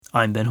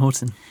I'm Ben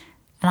Horton.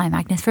 And I'm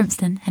Agnes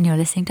Frimston, and you're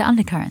listening to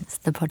Undercurrents,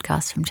 the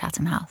podcast from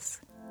Chatham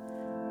House.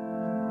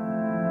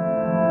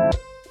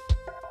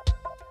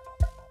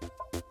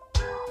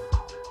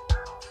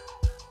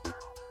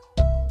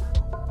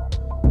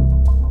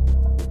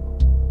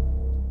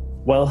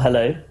 Well,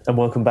 hello, and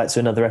welcome back to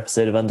another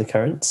episode of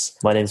Undercurrents.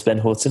 My name's Ben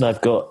Horton. I've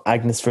got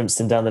Agnes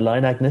Frimston down the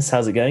line. Agnes,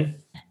 how's it going?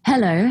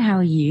 Hello, how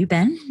are you,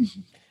 Ben?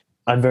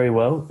 I'm very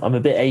well. I'm a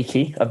bit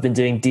achy. I've been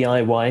doing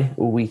DIY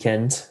all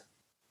weekend.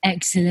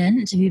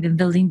 Excellent. Have you been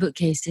building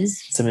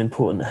bookcases? Some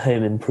important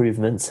home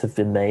improvements have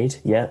been made.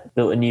 Yeah,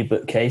 built a new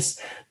bookcase,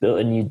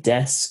 built a new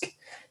desk,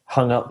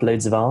 hung up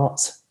loads of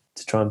art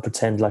to try and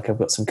pretend like I've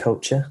got some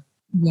culture.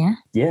 Yeah.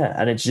 Yeah,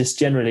 and it's just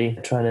generally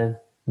trying to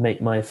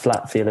make my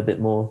flat feel a bit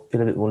more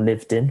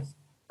lived in.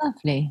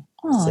 Lovely.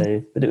 Oh.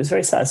 So, but it was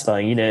very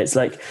satisfying. You know, it's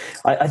like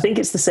I think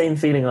it's the same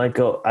feeling I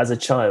got as a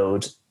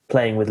child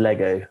playing with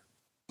Lego.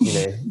 You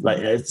know, like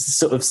a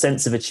sort of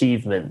sense of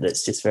achievement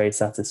that's just very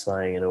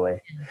satisfying in a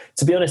way.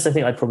 To be honest, I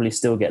think I'd probably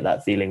still get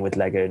that feeling with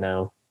Lego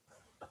now.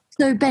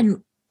 So,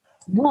 Ben,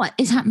 what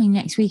is happening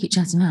next week at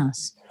Chatham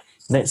House?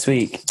 Next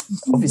week,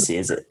 obviously,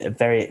 is a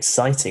very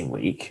exciting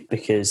week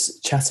because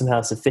Chatham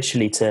House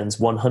officially turns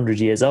 100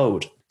 years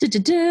old.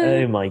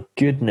 Oh, my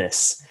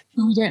goodness.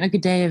 We don't look a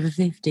day over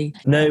 50.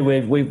 No,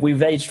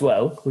 we've aged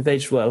well. We've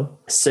aged well.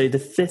 So the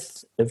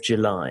 5th of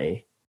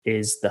July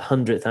is the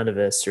 100th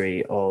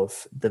anniversary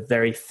of the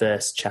very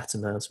first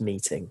Chatham House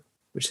meeting,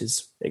 which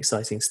is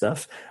exciting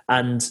stuff.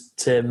 And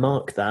to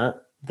mark that,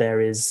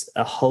 there is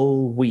a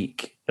whole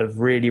week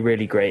of really,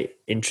 really great,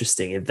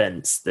 interesting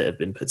events that have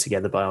been put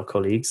together by our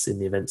colleagues in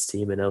the events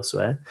team and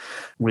elsewhere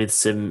with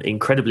some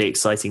incredibly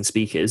exciting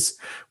speakers.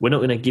 We're not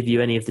going to give you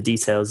any of the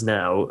details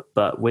now,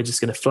 but we're just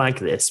going to flag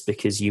this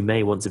because you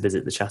may want to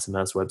visit the Chatham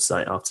House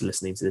website after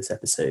listening to this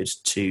episode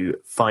to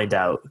find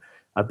out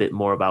a bit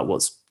more about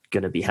what's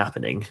going to be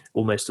happening.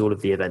 Almost all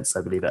of the events,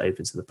 I believe, are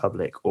open to the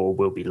public or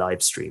will be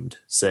live streamed.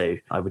 So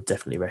I would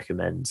definitely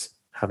recommend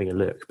having a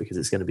look because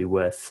it's going to be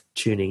worth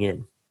tuning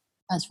in.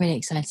 That's really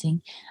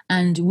exciting.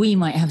 And we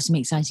might have some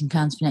exciting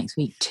plans for next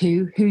week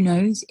too. Who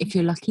knows, if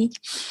you're lucky.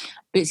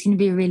 But it's going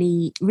to be a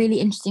really,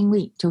 really interesting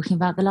week talking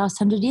about the last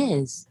 100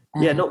 years.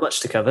 Yeah, not much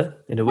to cover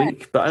in a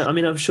week. But I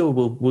mean, I'm sure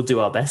we'll do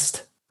our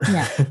best.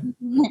 Yeah,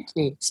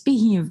 exactly.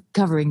 Speaking of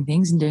covering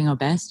things and doing our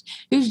best,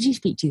 who did you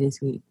speak to this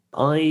week?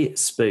 I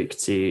spoke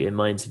to, in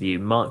my interview,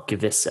 Mark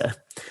Gavissa,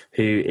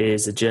 who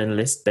is a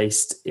journalist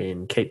based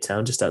in Cape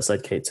Town, just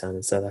outside Cape Town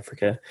in South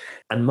Africa.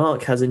 And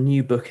Mark has a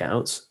new book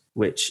out,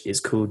 which is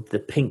called The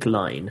Pink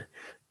Line,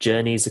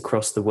 Journeys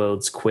Across the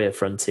World's Queer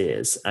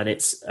Frontiers. And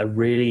it's a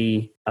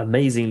really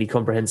amazingly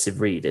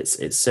comprehensive read.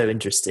 It's so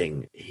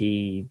interesting.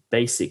 He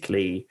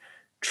basically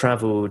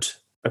travelled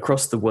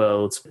across the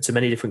world to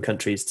many different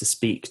countries to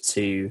speak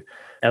to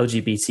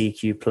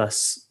LGBTQ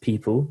plus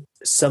people,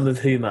 some of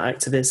whom are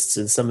activists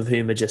and some of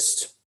whom are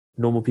just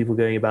normal people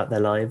going about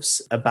their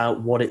lives,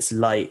 about what it's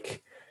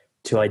like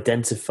to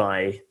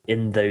identify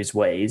in those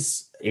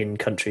ways in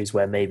countries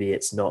where maybe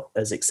it's not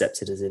as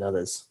accepted as in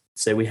others.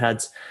 So we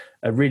had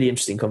a really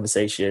interesting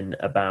conversation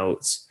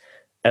about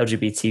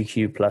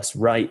LGBTQ plus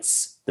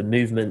rights, the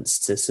movements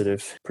to sort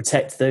of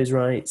protect those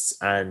rights,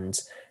 and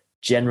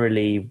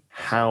generally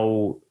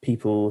how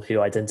people who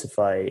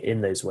identify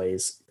in those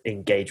ways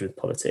engage with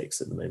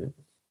politics at the moment.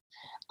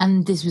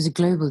 And this was a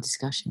global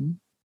discussion,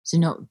 so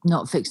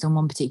not fixed on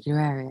one particular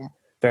area.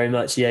 Very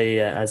much,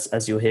 yeah.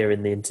 As you'll hear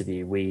in the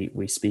interview,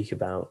 we speak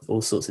about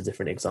all sorts of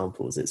different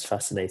examples. It's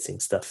fascinating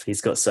stuff.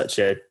 He's got such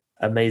a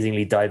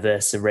amazingly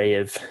diverse array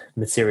of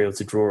material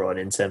to draw on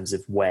in terms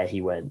of where he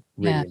went.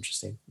 Really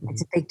interesting.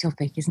 It's a big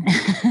topic, isn't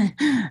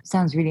it?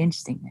 Sounds really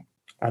interesting,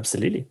 though.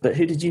 Absolutely. But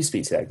who did you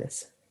speak to,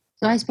 Agnes?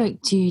 So I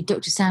spoke to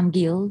Dr. Sam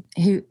Gill,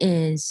 who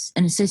is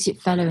an Associate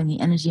Fellow in the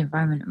Energy,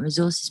 Environment and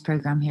Resources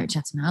Programme here at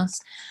Chatham House.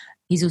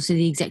 He's also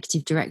the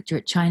Executive Director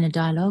at China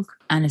Dialogue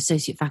and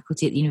Associate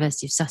Faculty at the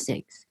University of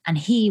Sussex. And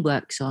he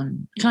works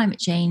on climate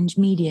change,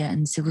 media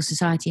and civil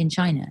society in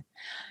China.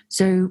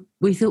 So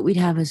we thought we'd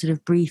have a sort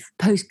of brief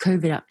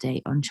post-COVID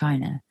update on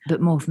China, but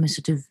more from a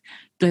sort of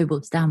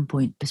global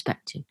standpoint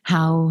perspective.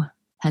 How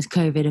has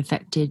COVID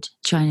affected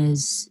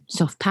China's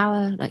soft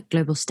power, like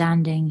global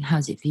standing?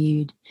 How's it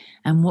viewed?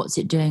 And what's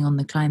it doing on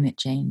the climate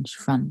change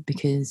front?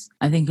 Because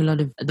I think a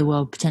lot of the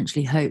world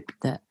potentially hoped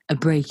that a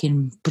break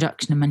in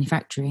production and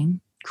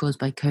manufacturing caused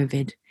by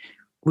COVID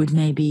would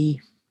maybe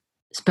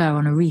spur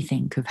on a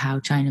rethink of how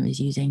China is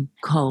using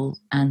coal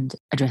and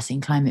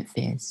addressing climate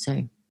fears.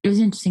 So it was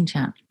an interesting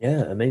chat.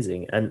 Yeah,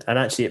 amazing. And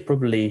actually it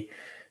probably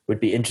would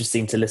be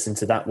interesting to listen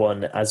to that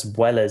one as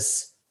well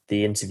as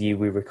the interview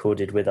we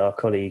recorded with our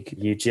colleague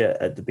Yujia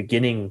at the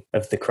beginning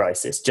of the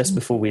crisis. Just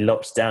before we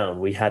locked down,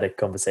 we had a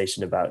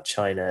conversation about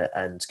China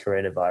and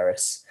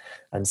coronavirus.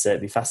 And so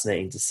it'd be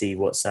fascinating to see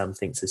what Sam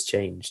thinks has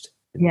changed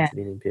in the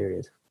intervening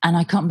period. And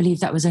I can't believe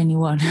that was only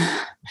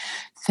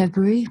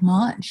February,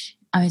 March.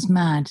 I was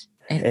mad.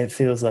 It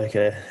feels like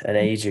an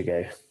age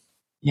ago.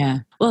 Yeah.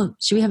 Well,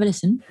 should we have a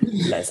listen?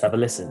 Let's have a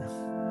listen.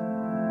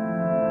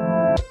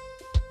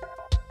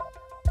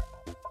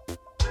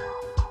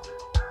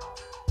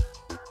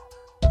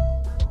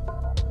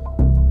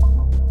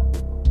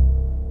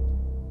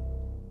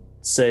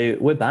 So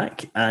we're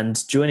back,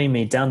 and joining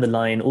me down the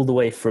line all the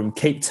way from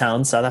Cape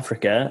Town, South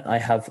Africa, I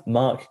have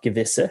Mark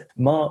Givisse.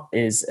 Mark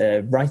is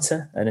a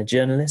writer and a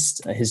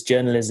journalist. His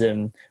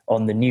journalism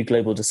on the new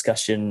global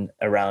discussion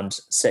around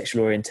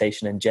sexual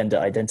orientation and gender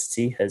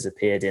identity has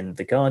appeared in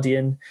The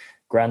Guardian,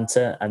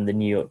 Granta, and the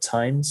New York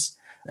Times.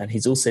 And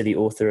he's also the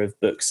author of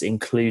books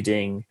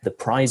including the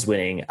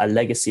prize-winning A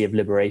Legacy of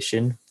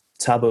Liberation,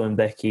 Thabo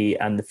Mbeki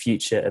and the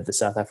Future of the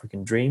South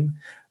African Dream,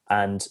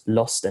 and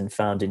Lost and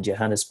Found in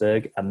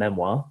Johannesburg, a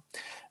memoir.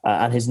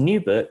 And his new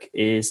book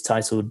is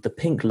titled The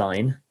Pink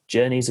Line,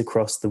 Journeys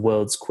Across the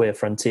World's Queer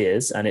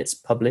Frontiers, and it's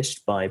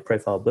published by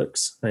Profile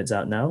Books. It's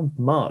out now.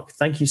 Mark,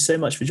 thank you so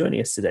much for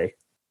joining us today.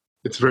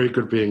 It's very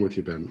good being with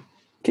you, Ben.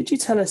 Could you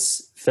tell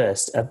us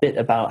first a bit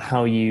about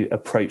how you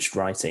approached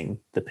writing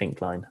The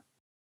Pink Line?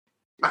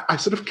 I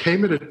sort of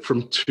came at it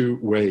from two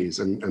ways,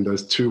 and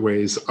those two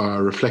ways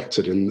are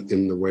reflected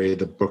in the way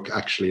the book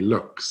actually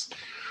looks.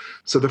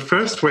 So the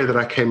first way that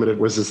I came at it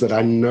was that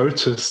I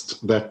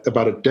noticed that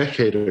about a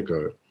decade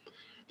ago,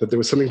 that there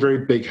was something very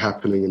big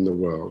happening in the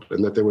world,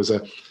 and that there was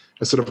a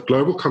sort of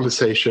global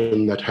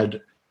conversation that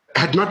had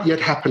not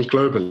yet happened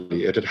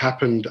globally. It had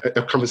happened,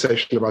 a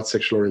conversation about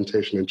sexual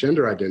orientation and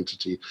gender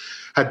identity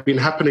had been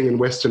happening in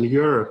Western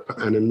Europe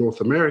and in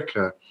North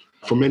America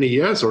for many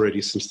years already,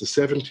 since the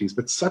 70s,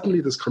 but suddenly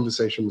this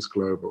conversation was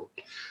global.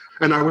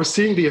 And I was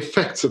seeing the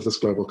effects of this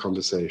global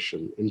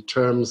conversation in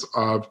terms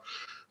of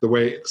the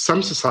way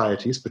some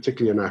societies,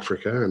 particularly in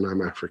Africa, and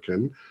I'm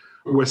African,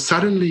 were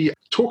suddenly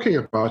talking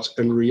about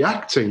and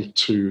reacting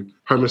to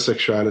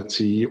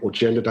homosexuality or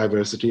gender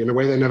diversity in a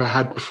way they never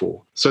had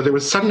before. So there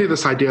was suddenly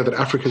this idea that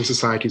African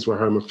societies were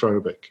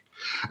homophobic.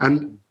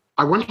 And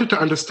I wanted to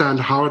understand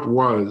how it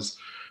was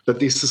that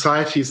these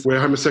societies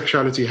where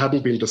homosexuality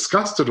hadn't been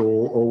discussed at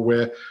all, or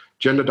where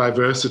gender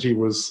diversity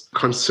was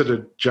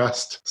considered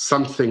just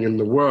something in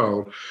the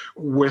world,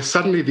 where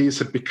suddenly these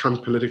had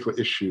become political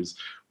issues,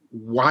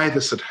 why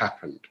this had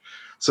happened.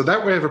 So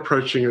that way of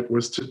approaching it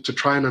was to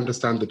try and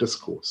understand the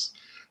discourse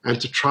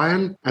and to try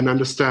and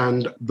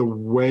understand the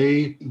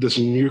way this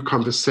new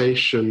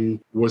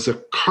conversation was a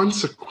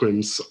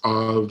consequence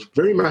of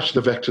very much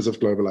the vectors of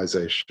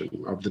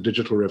globalization, of the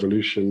digital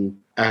revolution,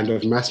 and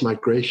of mass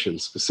migration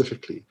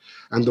specifically,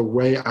 and the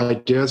way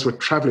ideas were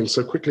traveling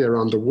so quickly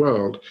around the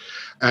world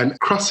and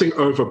crossing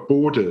over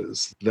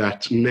borders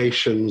that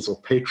nations or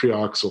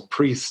patriarchs or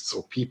priests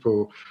or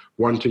people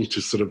wanting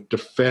to sort of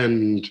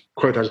defend,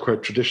 quote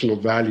unquote, traditional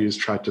values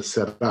tried to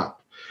set up.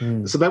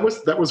 So that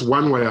was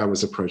one way I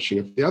was approaching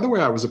it. The other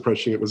way I was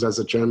approaching it was as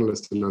a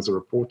journalist and as a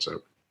reporter,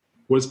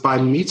 was by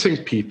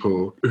meeting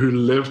people who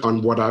lived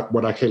on what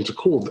I came to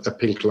call a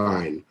pink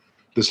line,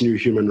 this new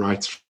human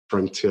rights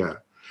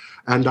frontier.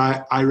 And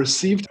I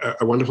received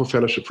a wonderful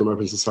fellowship from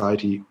Open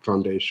Society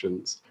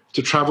Foundations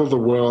to travel the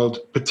world,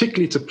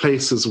 particularly to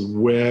places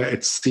where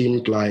it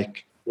seemed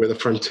like where the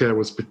frontier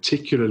was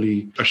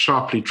particularly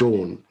sharply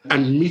drawn,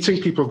 and meeting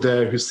people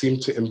there who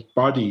seemed to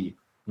embody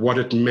what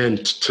it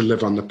meant to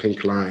live on the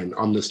pink line,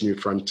 on this new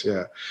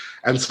frontier.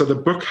 And so the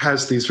book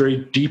has these very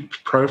deep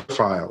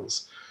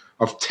profiles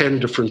of 10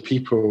 different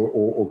people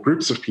or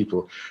groups of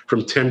people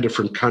from 10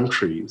 different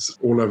countries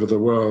all over the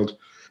world,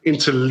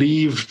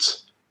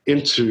 interleaved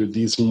into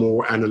these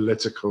more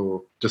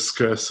analytical,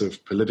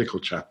 discursive,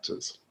 political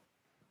chapters.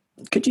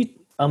 Could you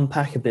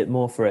unpack a bit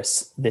more for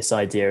us this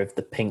idea of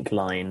the pink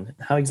line?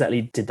 How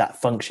exactly did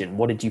that function?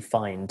 What did you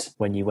find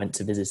when you went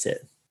to visit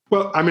it?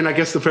 Well, I mean, I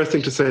guess the first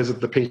thing to say is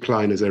that the pink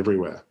line is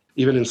everywhere,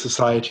 even in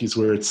societies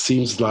where it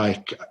seems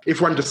like,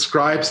 if one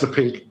describes the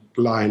pink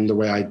line the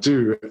way I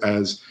do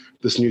as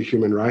this new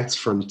human rights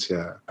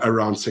frontier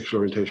around sexual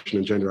orientation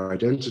and gender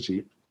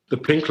identity, the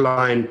pink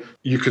line,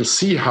 you can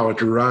see how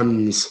it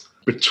runs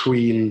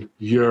between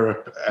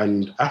Europe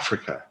and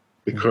Africa.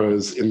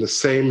 Because in the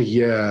same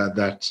year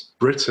that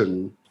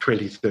Britain,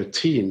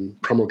 2013,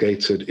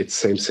 promulgated its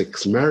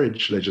same-sex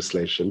marriage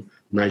legislation,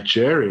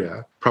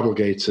 Nigeria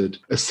promulgated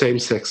a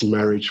same-sex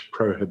marriage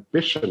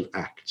prohibition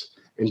act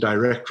in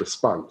direct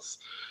response.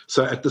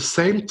 So at the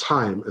same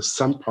time as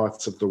some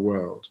parts of the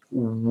world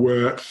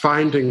were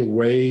finding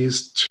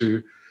ways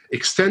to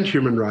extend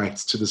human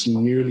rights to this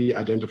newly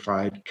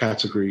identified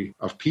category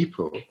of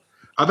people,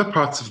 other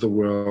parts of the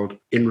world,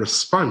 in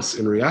response,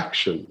 in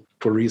reaction,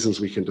 for reasons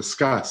we can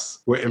discuss,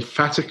 were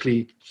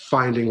emphatically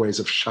finding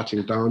ways of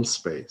shutting down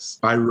space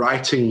by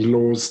writing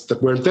laws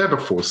that weren't there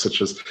before,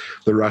 such as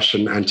the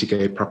Russian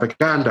Anti-Gay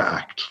Propaganda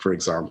Act, for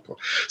example.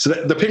 So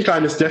the pink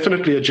line is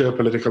definitely a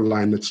geopolitical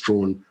line that's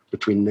drawn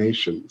between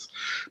nations.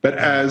 But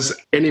as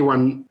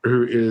anyone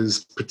who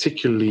is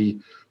particularly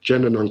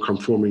gender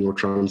non-conforming or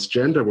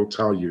transgender will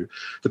tell you,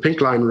 the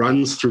pink line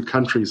runs through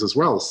countries as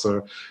well.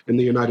 So in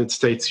the United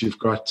States, you've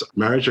got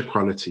marriage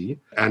equality.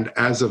 And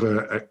as of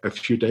a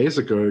few days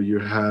ago, you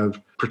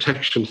have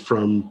protection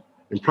from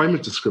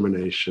employment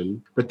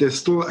discrimination. But there's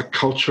still a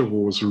culture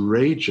wars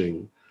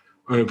raging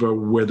over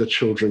whether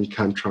children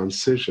can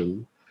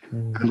transition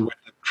and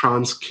whether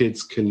trans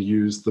kids can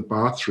use the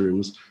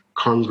bathrooms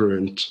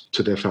congruent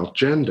to their felt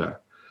gender.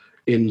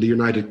 In the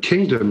United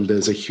Kingdom,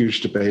 there's a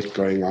huge debate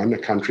going on, a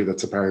country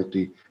that's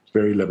apparently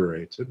very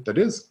liberated, that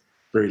is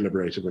very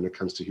liberated when it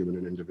comes to human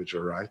and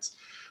individual rights.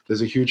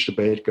 There's a huge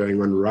debate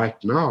going on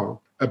right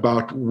now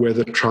about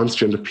whether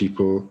transgender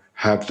people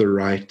have the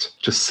right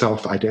to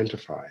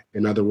self-identify.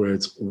 In other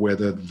words,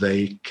 whether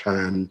they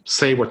can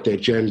say what their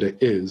gender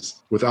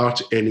is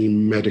without any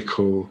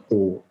medical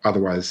or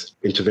otherwise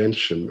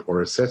intervention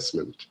or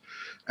assessment.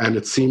 And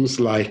it seems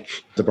like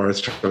the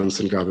Boris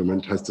Johnson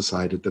government has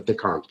decided that they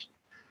can't,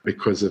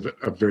 because of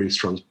a very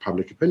strong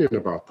public opinion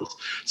about this.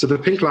 So the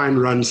pink line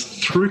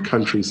runs through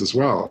countries as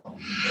well.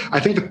 I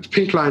think the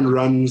pink line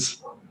runs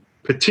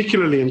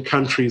particularly in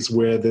countries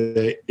where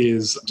there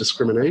is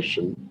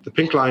discrimination. The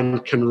pink line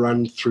can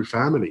run through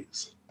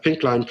families. The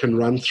pink line can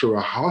run through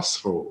a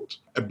household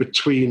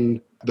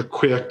between the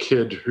queer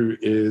kid who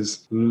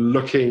is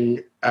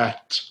looking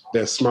at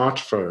their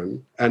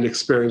smartphone and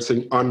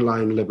experiencing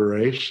online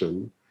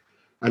liberation,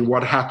 and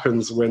what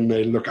happens when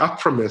they look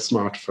up from their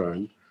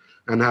smartphone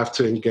and have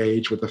to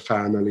engage with a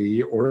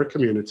family or a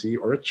community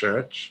or a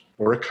church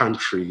or a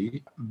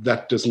country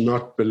that does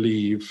not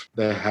believe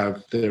they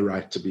have the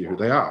right to be who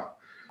they are.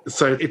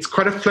 So it's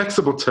quite a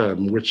flexible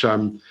term, which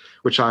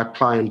I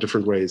apply in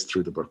different ways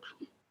through the book.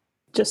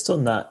 Just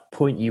on that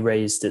point you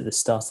raised at the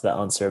start of that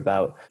answer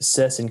about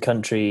certain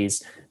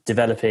countries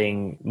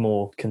developing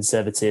more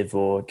conservative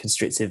or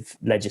constrictive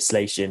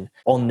legislation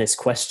on this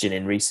question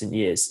in recent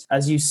years,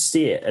 as you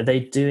see it, are they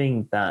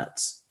doing that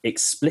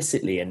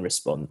explicitly in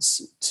response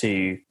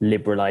to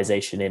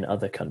liberalisation in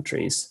other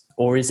countries?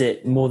 Or is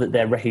it more that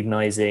they're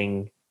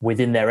recognising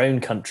within their own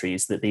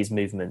countries that these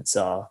movements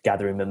are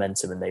gathering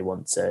momentum and they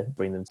want to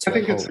bring them to I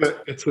think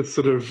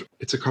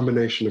it's a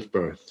combination of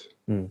both.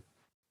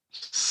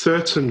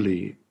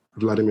 Certainly,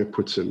 Vladimir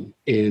Putin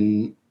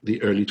in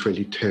the early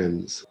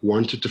 2010s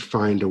wanted to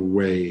find a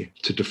way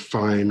to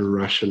define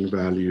Russian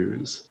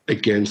values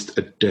against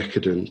a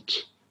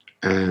decadent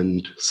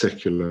and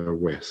secular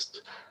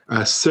West.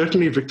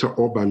 Certainly, Viktor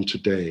Orban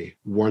today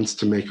wants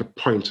to make a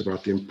point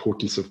about the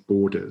importance of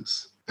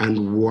borders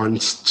and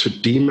wants to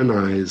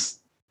demonize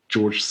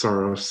George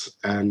Soros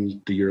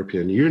and the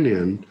European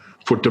Union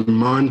for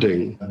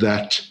demanding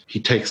that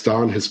he takes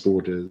down his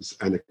borders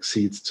and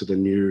accedes to the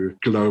new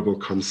global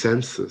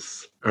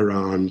consensus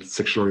around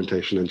sexual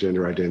orientation and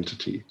gender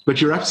identity.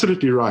 But you're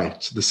absolutely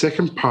right. The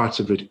second part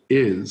of it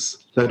is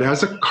that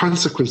as a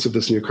consequence of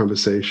this new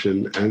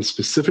conversation, and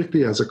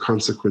specifically as a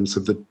consequence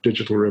of the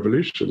digital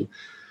revolution,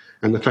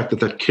 and the fact that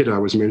that kid I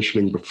was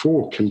mentioning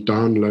before can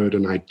download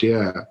an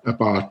idea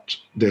about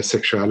their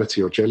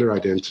sexuality or gender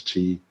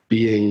identity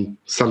being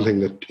something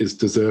that is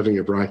deserving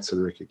of rights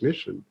and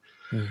recognition,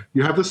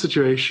 you have the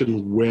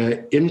situation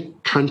where in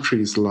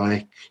countries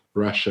like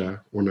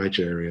Russia or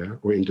Nigeria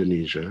or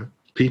Indonesia,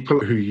 people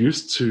who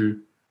used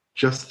to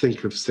just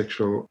think of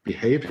sexual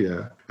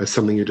behavior as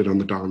something you did on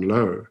the down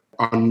low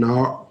are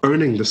now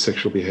owning the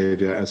sexual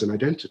behavior as an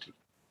identity.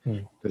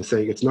 They're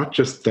saying it's not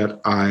just that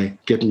I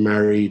get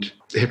married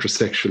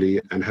heterosexually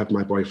and have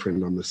my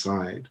boyfriend on the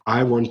side.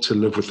 I want to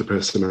live with the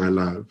person I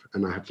love,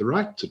 and I have the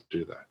right to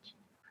do that.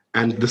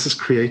 And this has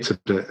created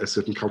a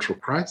certain cultural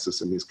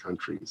crisis in these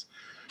countries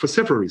for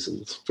several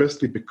reasons.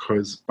 Firstly,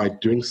 because by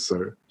doing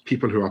so,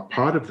 people who are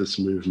part of this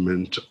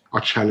movement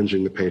are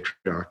challenging the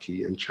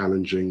patriarchy and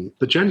challenging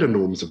the gender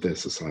norms of their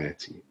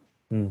society.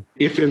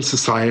 If in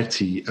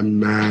society a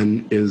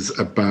man is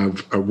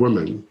above a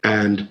woman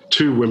and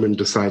two women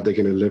decide they're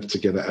going to live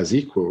together as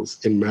equals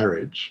in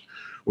marriage,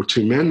 or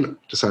two men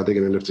decide they're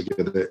going to live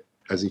together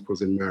as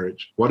equals in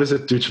marriage, what does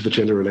it do to the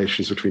gender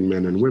relations between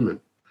men and women?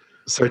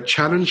 So it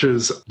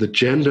challenges the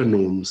gender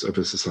norms of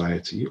a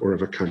society or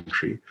of a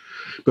country.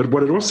 But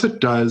what it also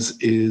does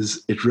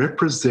is it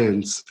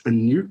represents a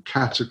new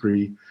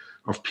category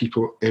of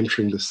people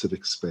entering the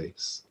civic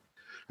space.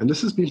 And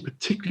this has been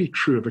particularly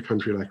true of a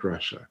country like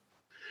Russia,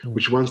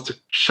 which wants to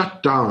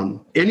shut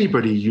down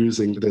anybody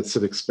using that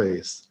civic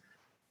space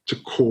to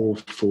call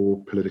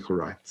for political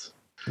rights.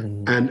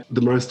 And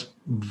the most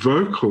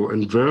vocal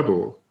and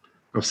verbal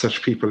of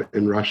such people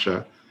in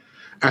Russia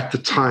at the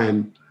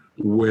time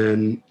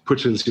when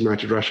Putin's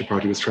United Russia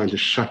Party was trying to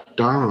shut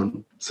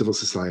down civil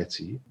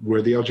society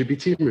were the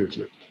LGBT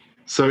movement.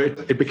 So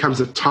it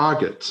becomes a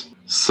target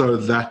so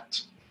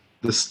that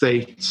the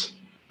state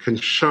can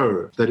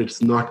show that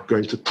it's not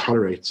going to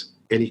tolerate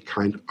any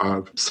kind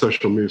of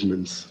social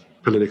movements,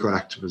 political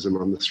activism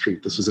on the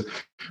street. This was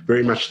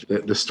very much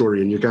the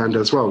story in Uganda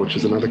as well, which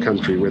is another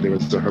country where there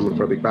was a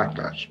homophobic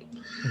backlash.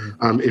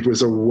 It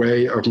was a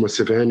way of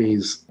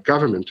Museveni's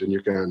government in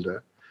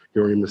Uganda,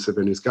 Yoweri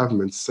Museveni's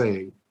government,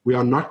 saying, we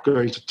are not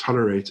going to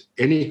tolerate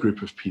any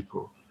group of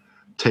people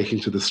taking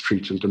to the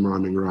street and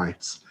demanding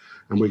rights.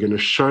 And we're going to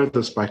show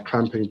this by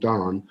clamping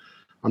down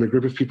on a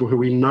group of people who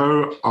we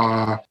know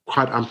are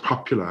quite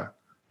unpopular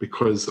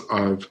because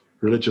of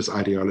religious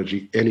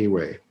ideology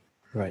anyway.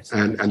 Right.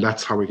 And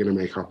that's how we're going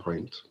to make our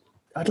point.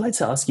 I'd like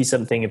to ask you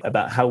something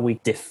about how we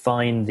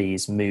define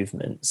these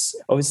movements.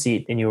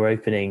 Obviously, in your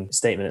opening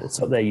statement at the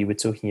top there, you were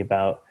talking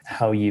about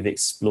how you've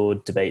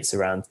explored debates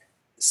around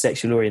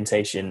sexual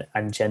orientation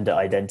and gender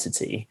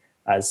identity.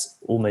 as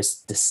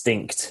almost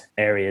distinct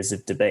areas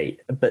of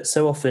debate. But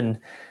so often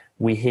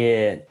we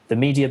hear the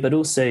media, but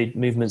also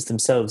movements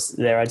themselves,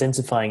 they're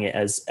identifying it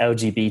as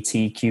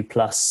LGBTQ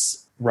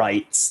plus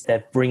rights.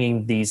 They're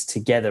bringing these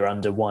together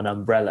under one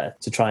umbrella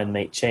to try and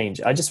make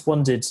change. I just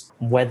wondered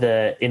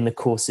whether in the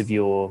course of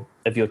your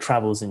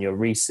travels and your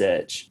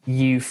research,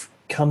 you've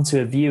come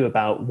to a view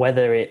about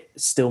whether it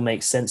still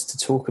makes sense to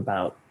talk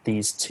about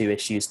these two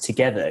issues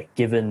together,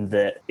 given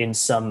that in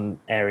some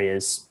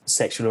areas,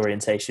 sexual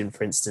orientation,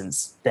 for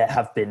instance, there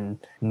have been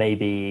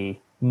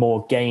maybe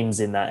more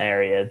gains in that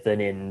area than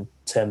in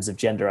terms of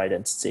gender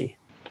identity.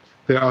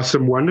 There are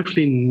some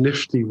wonderfully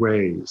nifty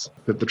ways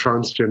that the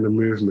transgender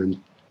movement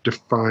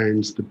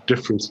defines the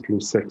difference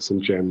between sex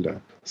and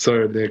gender.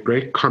 So there are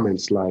great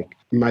comments like,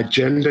 my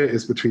gender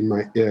is between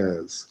my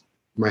ears.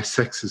 My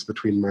sex is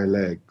between my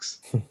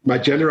legs. My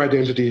gender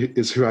identity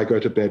is who I go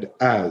to bed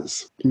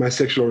as. My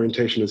sexual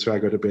orientation is who I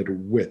go to bed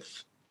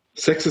with.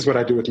 Sex is what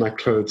I do with my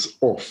clothes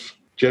off.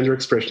 Gender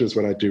expression is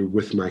what I do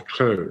with my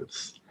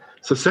clothes.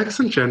 So sex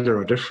and gender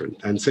are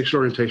different, and sexual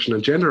orientation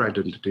and gender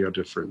identity are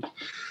different.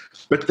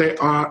 But they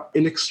are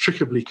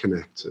inextricably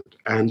connected.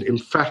 And in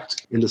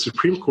fact, in the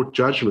Supreme Court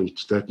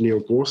judgment that Neil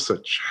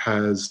Gorsuch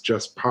has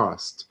just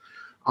passed,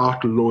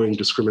 outlawing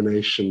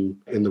discrimination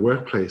in the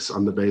workplace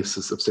on the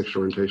basis of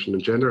sexual orientation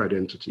and gender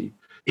identity,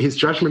 his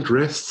judgment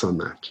rests on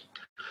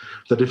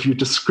that if you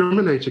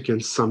discriminate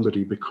against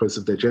somebody because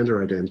of their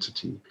gender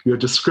identity, you're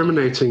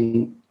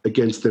discriminating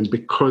against them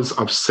because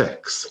of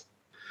sex,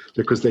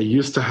 because they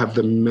used to have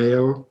the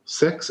male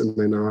sex and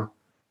they now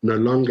no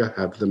longer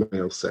have the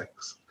male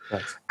sex.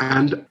 Right.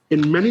 And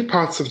in many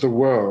parts of the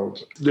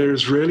world, there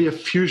is really a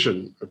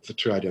fusion of the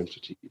two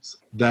identities,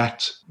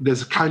 that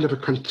there's a kind of a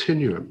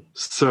continuum.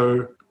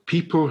 So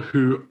people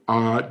who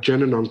are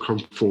gender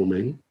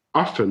non-conforming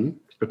often,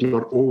 but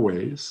not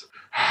always,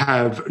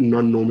 have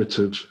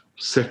non-normative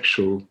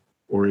sexual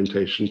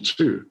orientation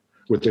too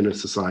within a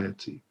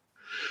society.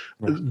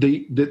 Right.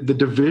 The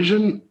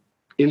division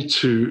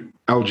into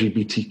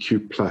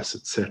LGBTQ plus,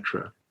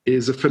 etc.,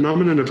 is a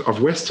phenomenon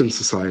of Western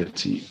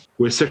society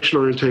where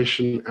sexual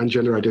orientation and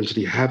gender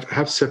identity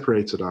have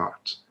separated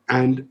out.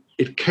 And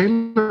it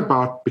came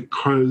about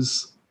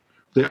because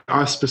there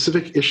are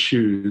specific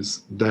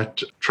issues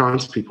that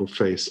trans people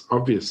face,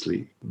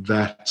 obviously,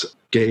 that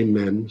gay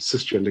men,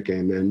 cisgender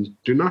gay men,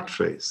 do not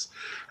face.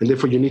 And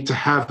therefore you need to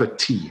have a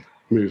T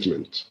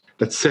movement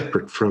that's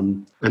separate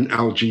from an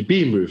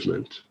LGB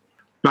movement.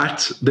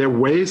 But there are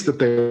ways that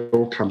they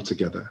all come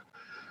together.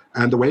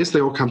 And the ways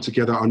they all come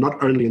together are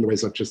not only in the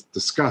ways I've just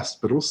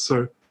discussed, but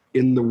also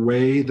in the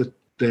way that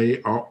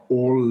they are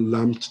all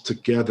lumped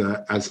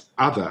together as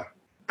other,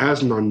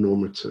 as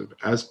non-normative,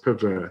 as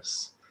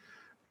perverse,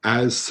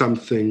 as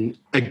something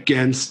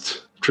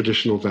against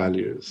traditional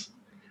values,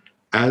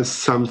 as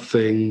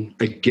something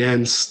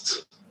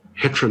against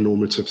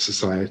heteronormative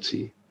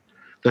society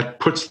that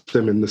puts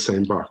them in the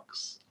same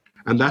box.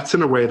 And that's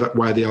in a way that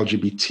why the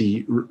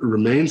LGBT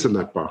remains in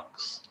that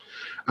box.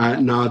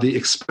 Now, the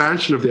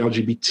expansion of the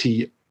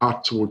LGBT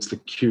out towards the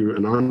Q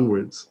and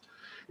onwards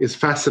is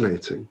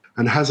fascinating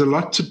and has a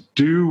lot to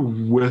do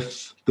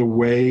with the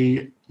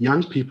way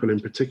young people in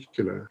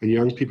particular, and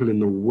young people in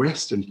the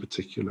West in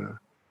particular,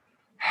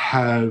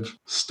 have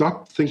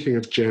stopped thinking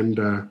of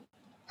gender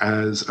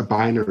as a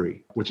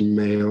binary with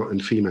male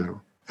and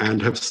female,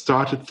 and have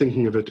started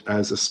thinking of it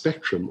as a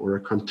spectrum or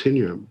a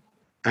continuum,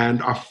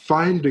 and are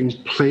finding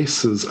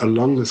places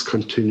along this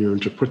continuum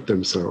to put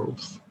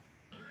themselves.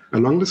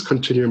 Along this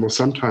continuum, or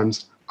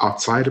sometimes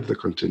outside of the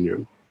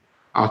continuum,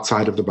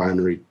 outside of the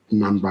binary,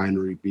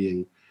 non-binary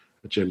being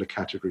a gender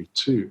category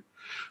too.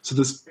 So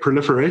this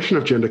proliferation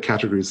of gender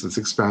categories that's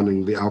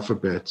expanding the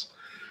alphabet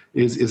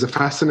is a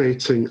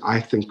fascinating, I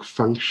think,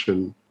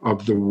 function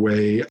of the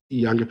way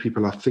younger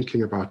people are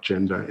thinking about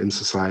gender in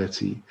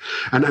society.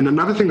 And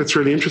another thing that's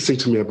really interesting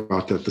to me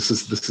about that, this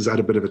is at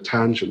a bit of a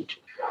tangent,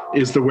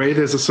 is the way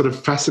there's a sort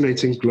of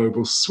fascinating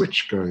global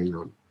switch going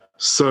on.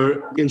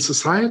 So in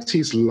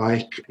societies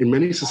like, in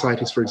many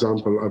societies, for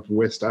example, of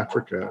West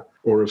Africa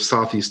or of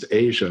Southeast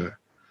Asia,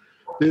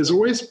 there's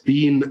always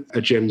been a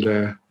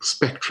gender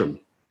spectrum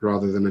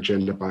rather than a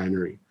gender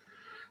binary.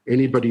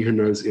 Anybody who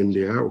knows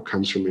India or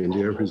comes from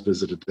India, who's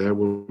visited there,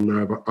 will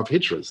know of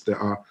hijras. There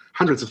are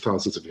hundreds of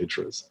thousands of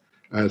hijras,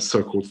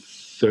 so-called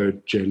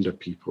third gender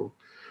people,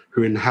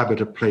 who inhabit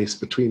a place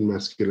between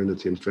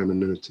masculinity and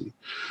femininity.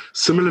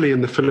 Similarly,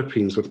 in the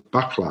Philippines with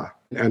Bakla,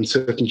 and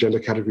certain gender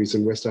categories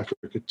in West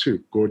Africa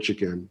too,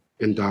 Gorjigan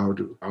and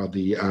Daudu are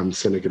the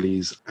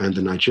Senegalese and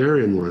the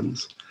Nigerian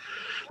ones.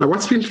 Now,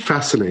 what's been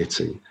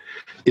fascinating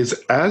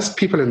is as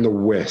people in the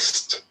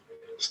West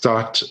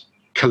start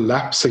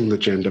collapsing the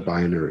gender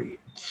binary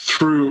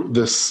through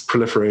this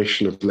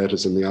proliferation of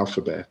letters in the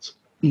alphabet,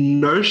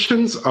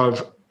 notions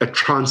of a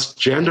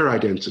transgender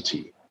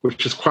identity,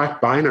 which is quite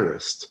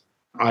binarist.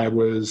 I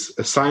was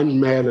assigned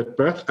male at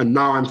birth and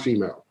now I'm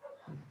female.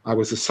 I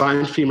was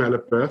assigned female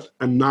at birth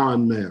and now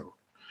I'm male.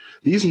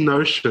 These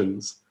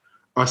notions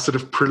are sort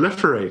of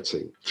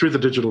proliferating through the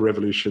digital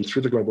revolution,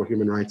 through the global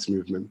human rights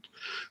movement,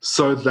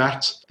 so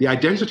that the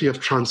identity of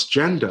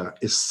transgender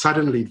is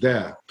suddenly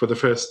there for the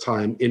first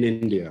time in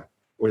India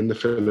or in the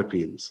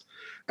Philippines.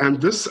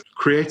 And this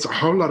creates a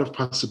whole lot of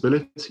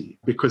possibility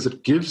because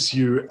it gives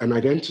you an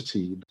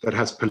identity that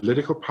has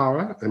political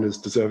power and is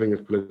deserving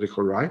of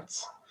political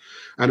rights.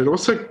 And it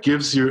also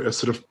gives you a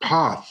sort of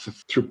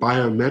path through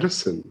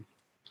biomedicine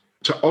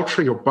to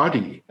altering your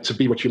body to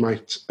be what you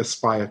might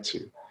aspire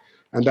to.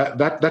 And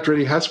that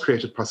really has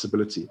created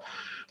possibility.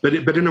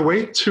 But in a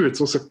way, too,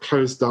 it's also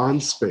closed down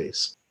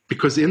space,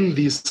 because in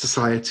these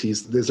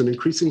societies, there's an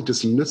increasing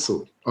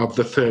dismissal of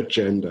the third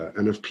gender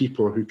and of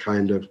people who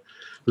kind of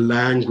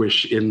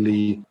languish in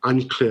the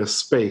unclear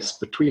space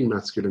between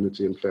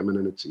masculinity and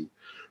femininity,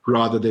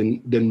 rather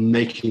than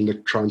making the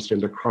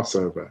transgender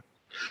crossover.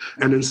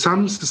 And in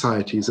some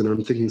societies, and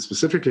I'm thinking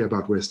specifically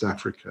about West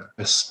Africa,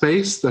 a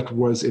space that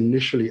was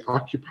initially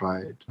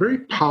occupied very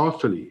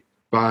powerfully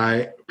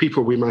by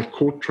people we might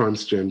call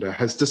transgender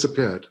has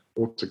disappeared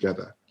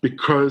altogether.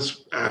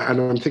 Because, and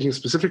I'm thinking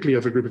specifically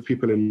of a group of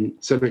people in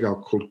Senegal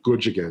called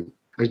Gudjigen.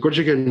 And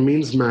Gudjigen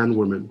means man,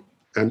 woman.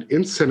 And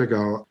in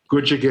Senegal,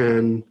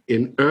 Gudjigen,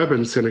 in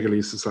urban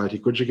Senegalese society,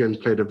 Gudjigen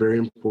played a very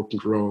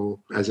important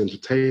role as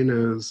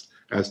entertainers,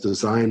 as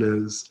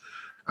designers.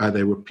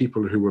 They were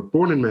people who were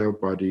born in male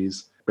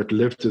bodies, but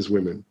lived as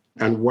women.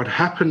 And what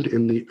happened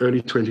in the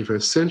early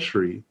 21st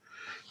century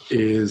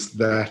is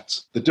that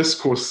the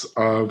discourse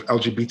of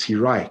LGBT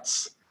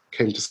rights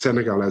came to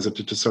Senegal as it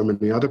did to so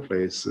many other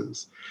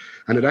places.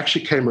 And it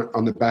actually came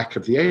on the back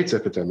of the AIDS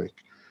epidemic,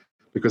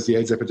 because the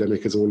AIDS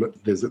epidemic is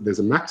there's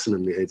a maxim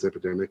in the AIDS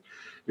epidemic,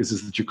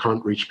 is that you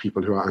can't reach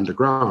people who are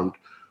underground.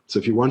 So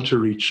if you want to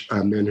reach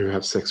men who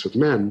have sex with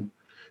men,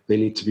 they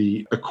need to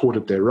be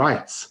accorded their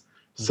rights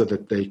so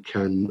that they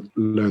can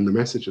learn the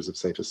messages of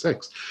safer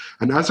sex.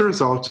 And as a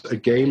result, a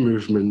gay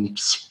movement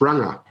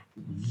sprung up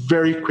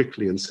very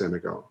quickly in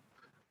Senegal.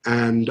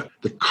 And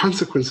the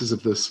consequences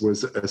of this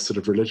was a sort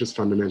of religious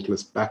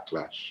fundamentalist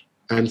backlash.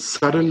 And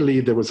suddenly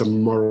there was a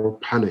moral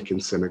panic in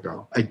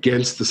Senegal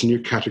against this new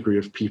category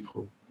of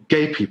people,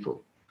 gay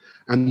people.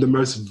 And the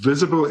most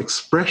visible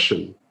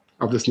expression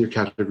of this new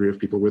category of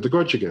people were the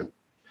Gudjigen,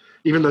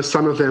 even though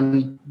some of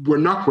them were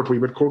not what we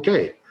would call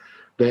gay.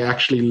 They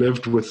actually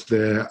lived with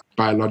their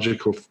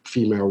biological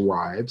female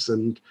wives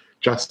and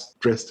just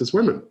dressed as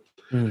women.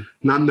 Mm.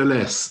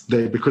 Nonetheless,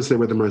 because they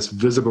were the most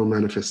visible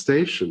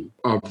manifestation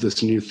of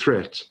this new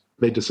threat,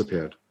 they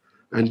disappeared.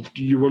 And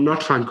you will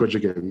not find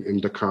Gudjigen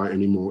in Dakar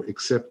anymore,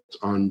 except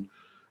on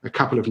a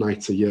couple of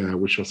nights a year,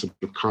 which are sort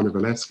of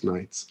carnivalesque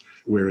nights,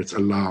 where it's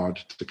allowed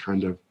to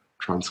kind of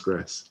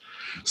transgress.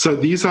 So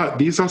these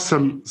are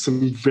some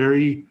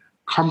very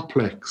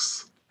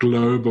complex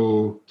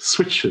global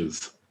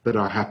switches that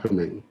are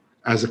happening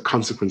as a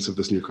consequence of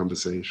this new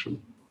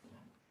conversation.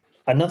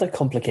 Another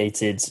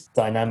complicated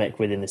dynamic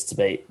within this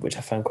debate, which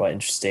I found quite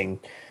interesting,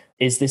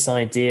 is this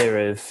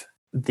idea of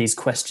these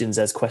questions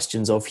as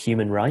questions of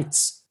human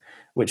rights,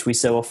 which we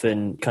so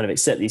often kind of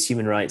accept these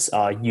human rights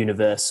are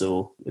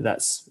universal.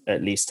 That's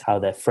at least how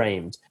they're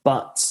framed.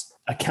 But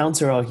a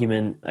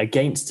counter-argument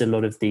against a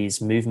lot of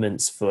these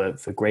movements for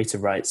greater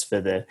rights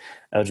for the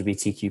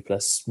LGBTQ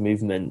plus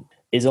movement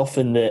is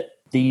often that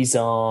these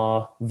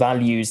are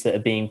values that are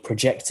being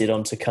projected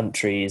onto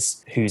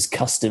countries whose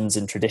customs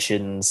and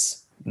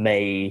traditions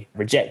may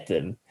reject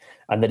them,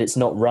 and that it's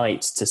not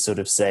right to sort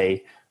of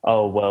say,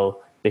 oh,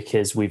 well,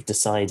 because we've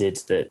decided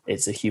that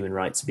it's a human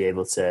right to be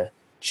able to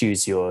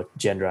choose your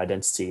gender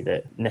identity,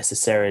 that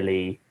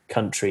necessarily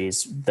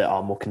countries that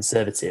are more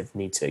conservative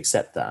need to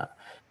accept that.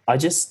 I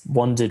just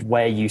wondered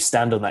where you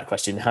stand on that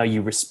question, how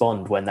you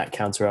respond when that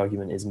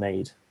counter-argument is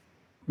made.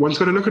 One's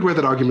got to look at where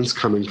that argument's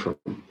coming from.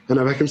 And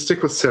if I can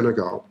stick with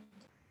Senegal.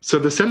 So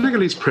the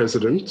Senegalese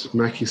president,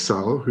 Macky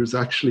Sall, who's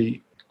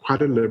actually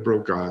quite a liberal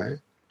guy,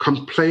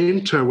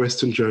 complained to a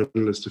Western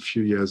journalist a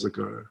few years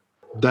ago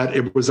that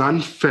it was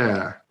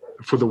unfair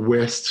for the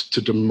West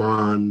to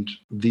demand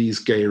these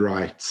gay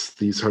rights,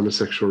 these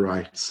homosexual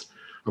rights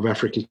of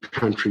African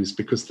countries,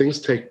 because things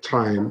take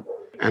time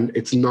and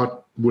it's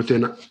not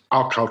within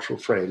our cultural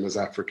frame as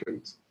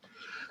Africans.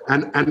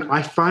 And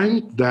I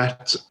find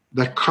that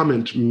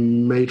comment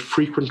made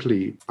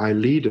frequently by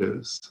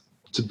leaders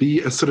to be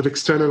a sort of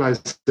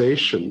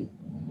externalization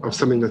of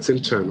something that's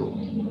internal,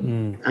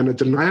 and a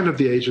denial of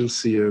the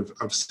agency of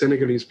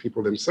Senegalese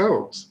people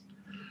themselves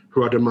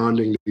who are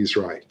demanding these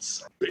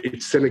rights.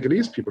 It's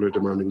Senegalese people who are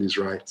demanding these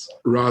rights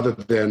rather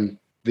than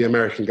the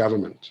American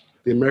government.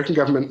 The American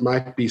government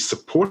might be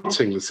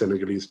supporting the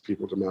Senegalese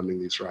people demanding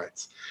these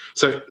rights.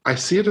 So I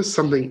see it as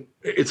something,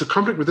 it's a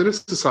conflict within a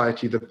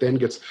society that then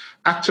gets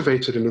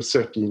activated in a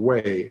certain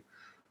way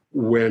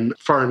when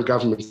foreign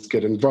governments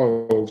get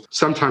involved,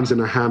 sometimes in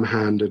a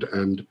ham-handed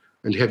and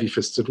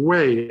heavy-fisted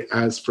way,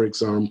 as, for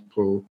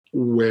example,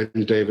 when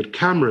David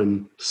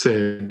Cameron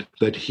said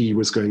that he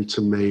was going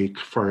to make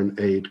foreign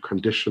aid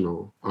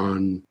conditional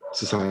on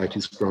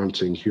societies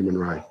granting human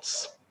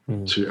rights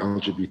to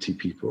LGBT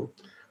people.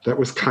 that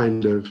was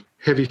kind of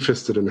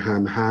heavy-fisted and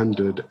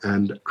ham-handed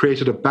and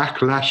created a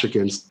backlash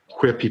against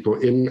queer people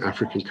in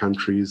African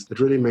countries that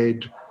really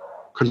made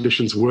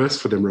conditions worse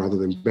for them rather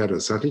than better.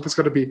 So I think there's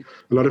got to be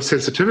a lot of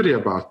sensitivity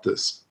about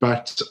this.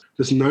 But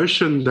this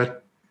notion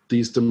that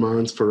these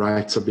demands for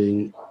rights are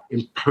being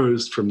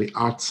imposed from the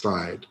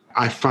outside,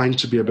 I find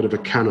to be a bit of a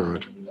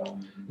canard.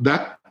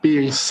 That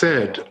being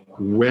said,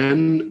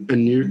 when a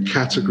new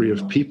category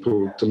of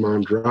people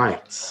demand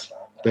rights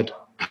that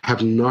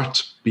have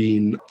not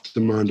been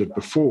demanded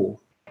before,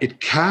 it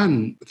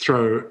can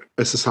throw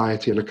a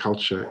society and a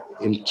culture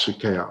into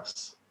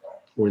chaos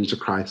or into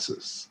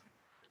crisis.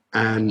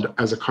 And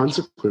as a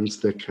consequence,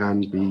 there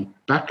can be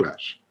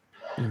backlash.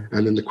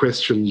 And then the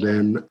question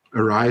then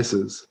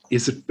arises,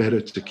 is it better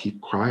to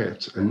keep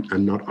quiet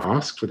and not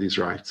ask for these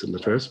rights in the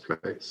first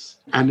place?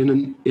 And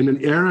in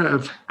an era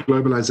of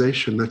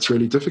globalization, that's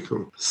really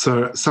difficult.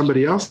 So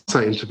somebody else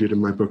I interviewed in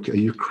my book, a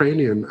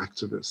Ukrainian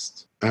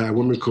activist, a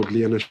woman called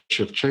Lena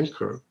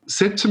Shevchenko,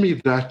 said to me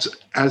that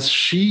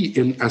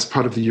as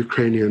part of the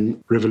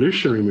Ukrainian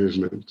revolutionary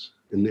movement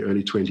in the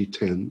early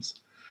 2010s,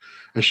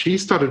 as she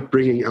started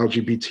bringing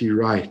LGBT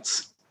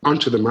rights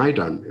onto the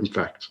Maidan, in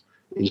fact,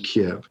 in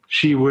Kiev,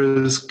 she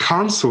was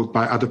counseled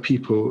by other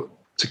people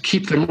to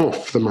keep them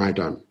off the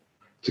Maidan,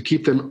 to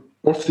keep them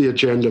off the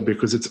agenda,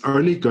 because it's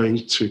only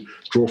going to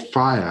draw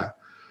fire,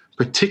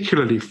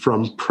 particularly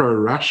from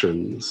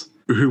pro-Russians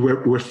who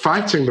were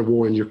fighting the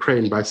war in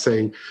Ukraine by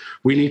saying,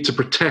 we need to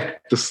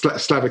protect the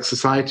Slavic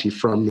society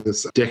from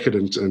this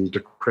decadent and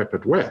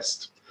decrepit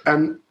West.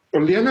 And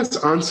Olena's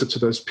answer to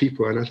those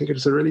people, and I think it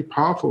is a really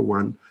powerful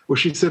one, where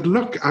she said,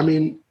 look, I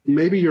mean,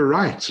 maybe you're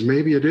right.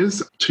 Maybe it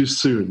is too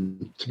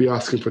soon to be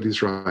asking for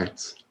these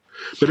rights.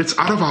 But it's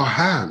out of our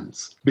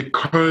hands,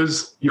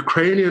 because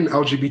Ukrainian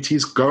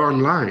LGBTs go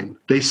online.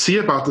 They see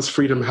about this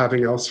freedom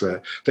having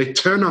elsewhere. They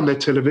turn on their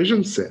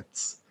television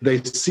sets.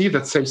 They see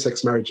that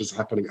same-sex marriage is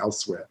happening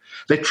elsewhere.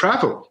 They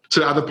travel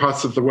to other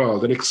parts of the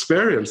world and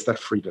experience that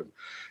freedom.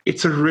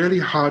 It's a really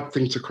hard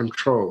thing to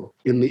control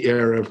in the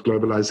era of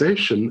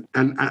globalization.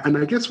 And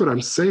I guess what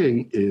I'm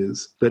saying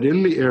is that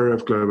in the era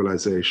of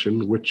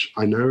globalization, which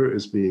I know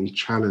is being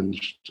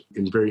challenged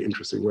in very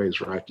interesting ways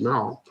right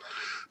now,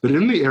 but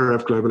in the era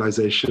of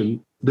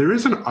globalization, there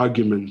is an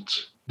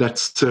argument that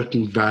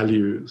certain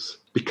values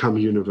become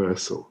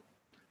universal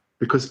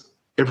because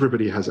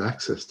everybody has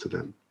access to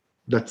them.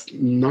 That's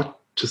not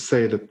to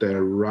say that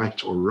they're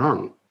right or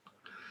wrong,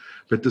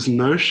 but this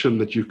notion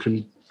that you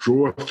can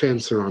draw a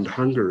fence around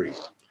Hungary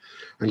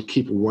and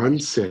keep one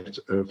set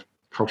of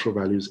cultural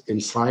values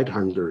inside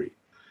Hungary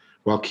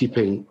while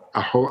keeping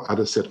a whole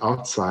other set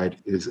outside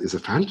is a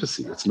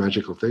fantasy. It's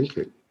magical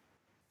thinking.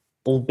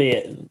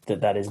 Albeit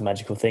that is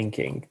magical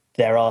thinking,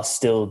 there are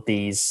still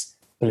these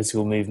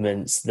political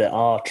movements that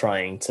are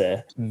trying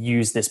to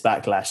use this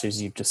backlash, as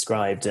you've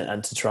described,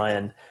 and to try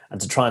and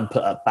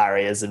put up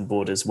barriers and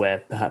borders where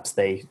perhaps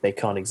they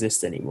can't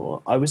exist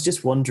anymore. I was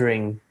just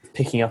wondering,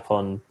 picking up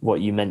on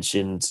what you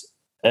mentioned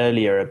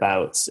earlier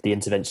about the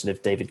intervention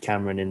of David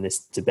Cameron in this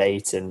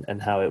debate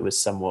and how it was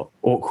somewhat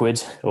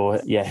awkward or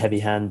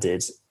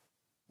heavy-handed.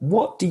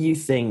 What do you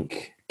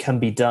think can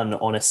be done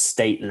on a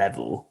state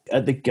level,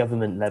 at the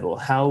government level?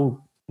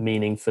 How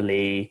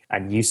meaningfully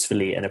and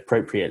usefully and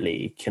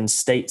appropriately can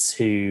states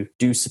who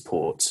do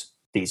support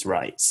these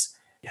rights,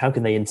 how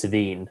can they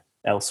intervene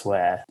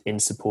elsewhere in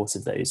support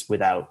of those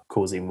without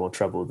causing more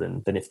trouble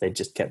than if they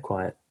just kept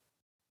quiet?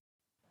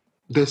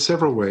 There's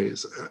several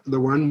ways. The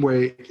one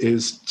way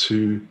is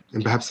to,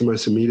 and perhaps the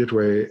most immediate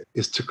way,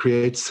 is to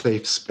create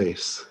safe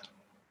space.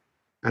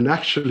 And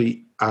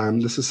actually,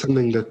 this is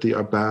something that the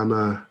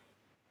Obama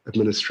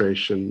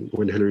administration,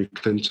 when Hillary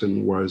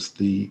Clinton was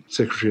the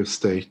Secretary of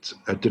State,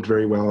 did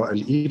very well. And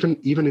even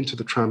into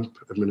the Trump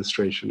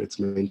administration, it's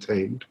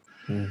maintained.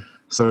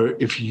 So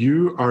if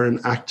you are an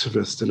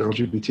activist, an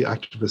LGBT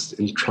activist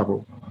in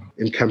trouble,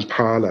 in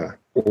Kampala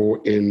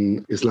or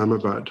in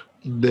Islamabad,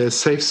 there's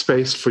safe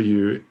space for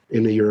you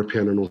in a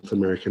European or North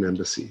American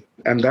embassy.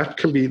 And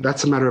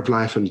that's a matter of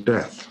life and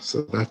death.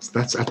 So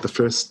that's at the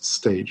first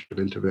stage of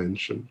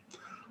intervention,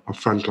 of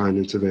frontline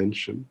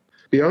intervention.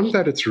 Beyond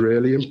that, it's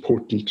really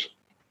important,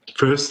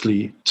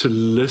 firstly, to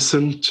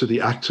listen to the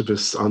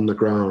activists on the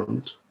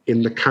ground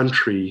in the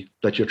country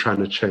that you're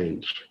trying to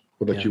change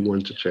or that you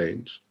want to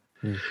change.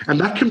 And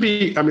that can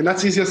be,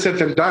 that's easier said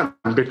than done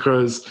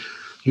because,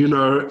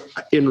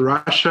 in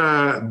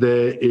Russia,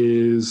 there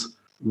is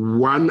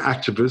one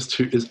activist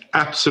who is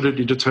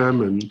absolutely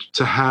determined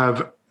to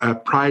have a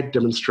pride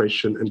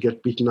demonstration and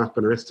get beaten up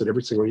and arrested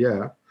every single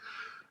year.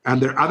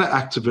 And there are other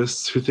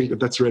activists who think that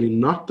that's really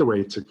not the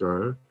way to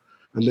go.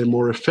 And there are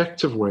more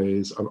effective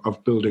ways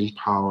of building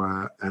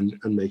power and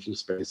making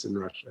space in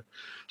Russia.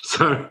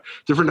 So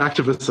different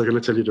activists are going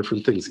to tell you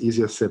different things.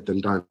 Easier said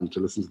than done to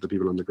listen to the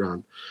people on the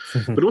ground.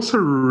 But also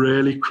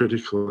really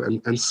critical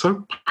and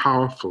so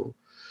powerful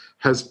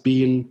has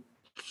been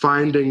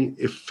finding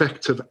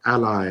effective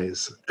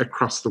allies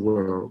across the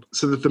world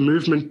so that the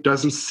movement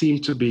doesn't seem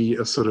to be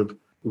a sort of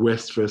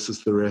West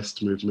versus the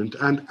rest movement.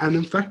 And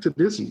in fact, it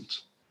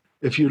isn't.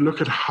 if you look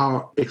at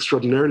how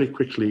extraordinarily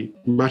quickly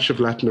much of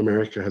Latin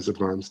America has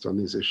advanced on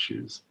these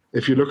issues,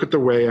 if you look at the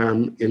way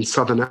in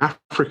Southern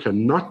Africa,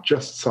 not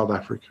just South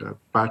Africa,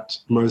 but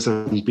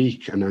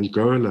Mozambique and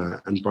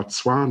Angola and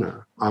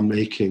Botswana are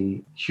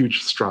making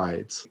huge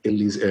strides in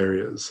these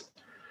areas.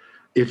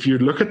 If you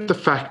look at the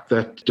fact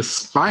that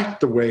despite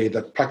the way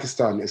that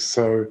Pakistan is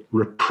so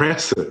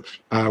repressive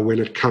when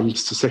it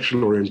comes to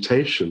sexual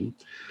orientation,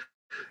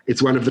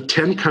 it's one of the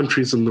 10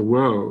 countries in the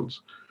world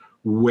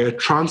where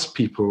trans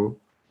people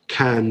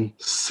can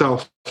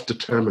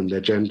self-determine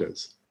their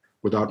genders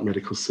without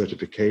medical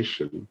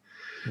certification.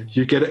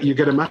 You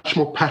get a much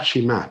more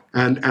patchy map.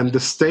 And the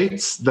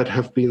states that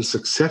have been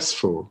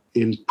successful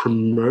in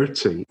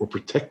promoting or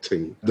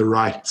protecting the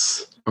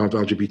rights of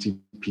LGBT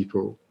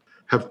people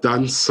have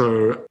done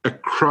so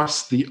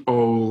across the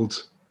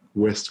old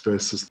West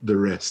versus the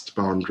rest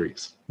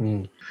boundaries.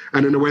 And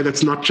in a way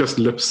that's not just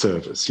lip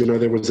service. You know,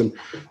 there was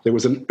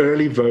an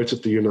early vote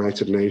at the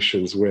United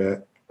Nations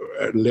where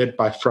led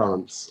by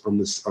France on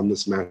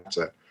this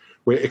matter,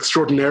 where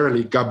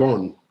extraordinarily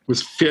Gabon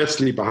was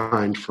fiercely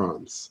behind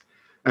France.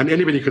 And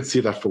anybody could see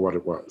that for what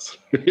it was.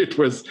 It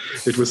was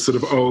sort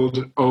of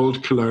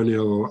old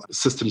colonial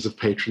systems of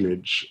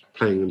patronage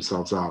playing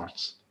themselves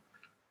out.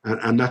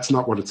 And that's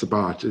not what it's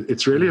about.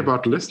 It's really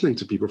about listening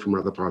to people from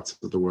other parts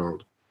of the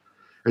world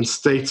and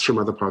states from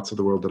other parts of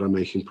the world that are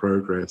making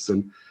progress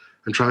and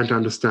trying to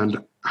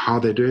understand how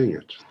they're doing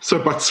it. So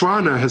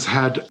Botswana has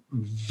had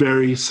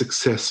very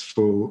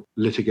successful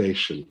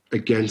litigation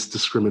against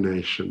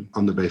discrimination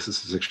on the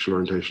basis of sexual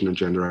orientation and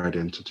gender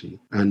identity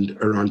and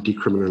around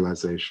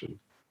decriminalization.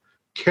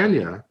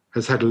 Kenya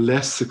has had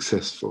less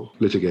successful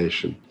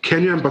litigation.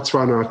 Kenya and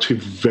Botswana are two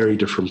very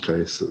different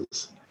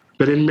places.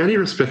 But in many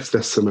respects,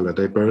 they're similar.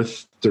 They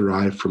both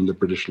derive from the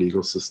British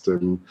legal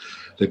system.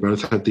 They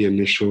both had the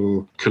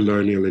initial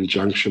colonial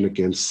injunction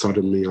against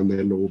sodomy on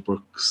their law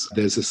books.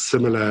 There's a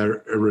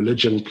similar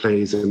religion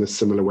plays in a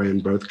similar way in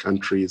both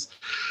countries.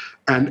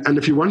 And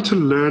if you want to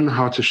learn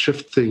how to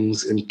shift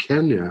things in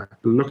Kenya,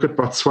 look at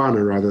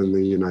Botswana rather than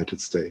the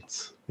United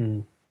States.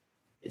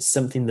 It's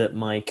something that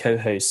my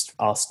co-host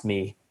asked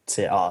me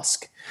to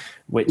ask,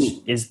 which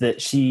is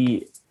that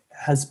she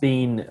has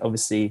been,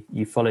 obviously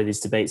you follow these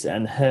debates,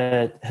 and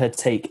her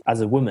take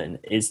as a woman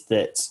is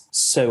that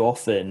so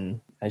often,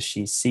 as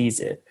she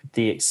sees it,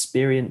 the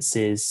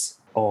experiences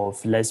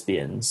of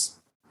lesbians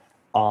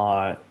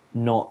are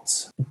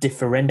not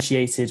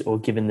differentiated or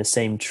given the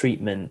same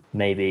treatment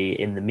maybe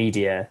in the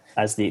media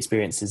as the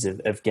experiences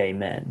of gay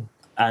men.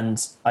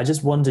 And I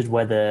just wondered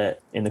whether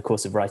in the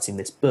course of writing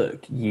this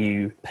book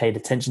you paid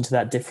attention to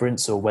that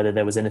difference, or whether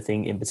there was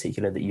anything in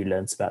particular that you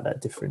learned about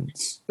that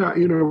difference. Yeah,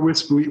 you know,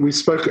 we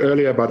spoke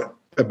earlier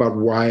about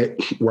why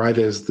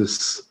there's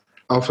this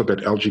alphabet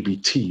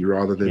LGBT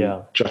rather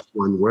than just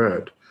one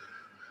word.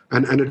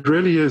 And it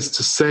really is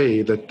to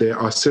say that there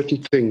are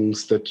certain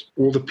things that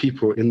all the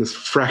people in this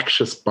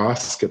fractious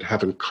basket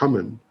have in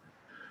common,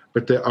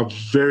 but there are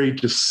very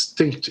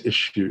distinct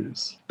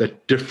issues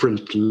that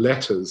different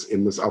letters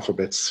in this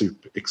alphabet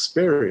soup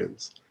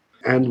experience.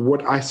 And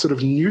what I sort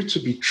of knew to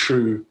be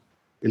true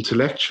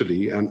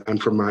intellectually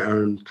and from my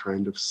own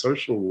kind of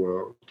social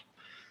world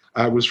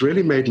was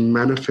really made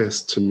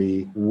manifest to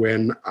me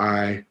when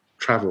I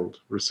traveled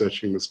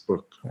researching this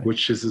book, right.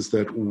 Which is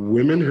that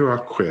women who are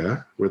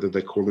queer, whether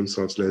they call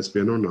themselves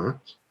lesbian or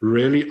not,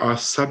 really are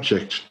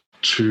subject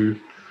to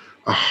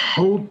a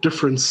whole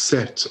different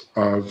set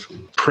of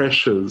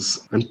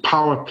pressures and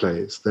power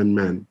plays than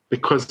men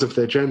because of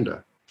their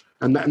gender.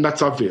 And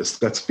that's obvious.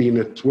 That's been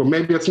it. Well,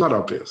 maybe it's not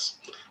obvious.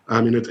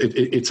 I mean,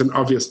 it's an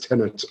obvious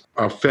tenet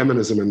of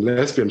feminism and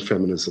lesbian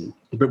feminism.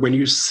 But when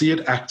you see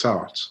it act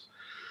out,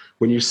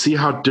 when you see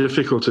how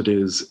difficult it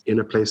is in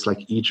a place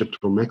like Egypt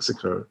or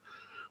Mexico,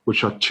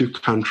 which are two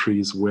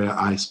countries where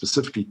I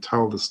specifically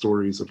tell the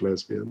stories of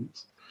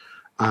lesbians,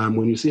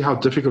 when you see how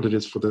difficult it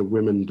is for the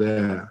women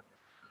there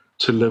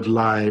to live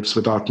lives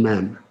without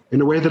men,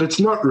 in a way that it's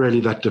not really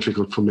that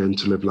difficult for men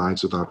to live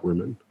lives without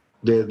women.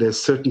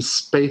 There's certain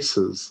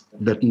spaces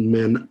that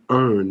men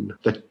own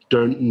that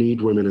don't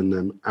need women in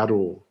them at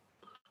all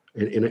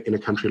in a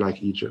country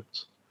like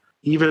Egypt.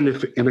 Even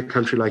if in a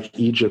country like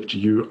Egypt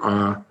you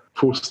are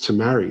forced to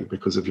marry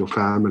because of your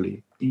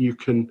family, you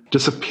can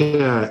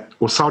disappear.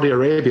 Or Saudi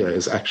Arabia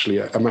is actually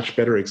a much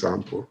better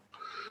example.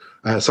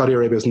 Saudi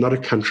Arabia is not a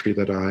country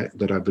that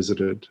I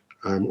visited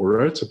or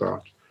wrote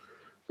about.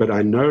 But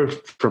I know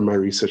from my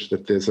research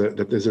that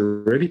there's a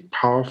really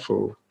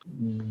powerful,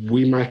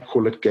 we might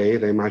call it gay,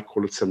 they might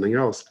call it something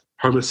else,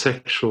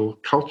 homosexual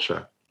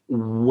culture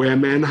where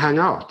men hang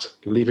out,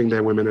 leaving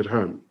their women at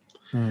home.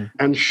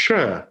 And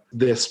sure,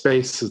 their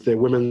spaces, their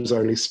women's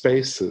only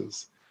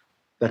spaces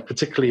that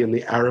particularly in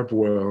the Arab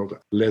world,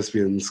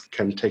 lesbians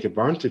can take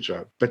advantage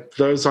of. But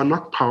those are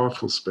not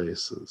powerful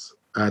spaces.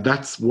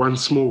 That's one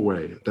small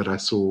way that I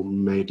saw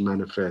made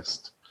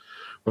manifest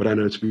what I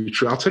know to be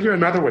true. I'll tell you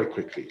another way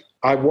quickly.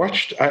 I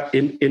watched,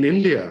 in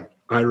India,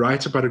 I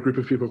write about a group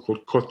of people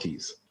called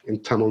Kotis in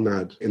Tamil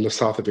Nadu, in the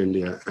south of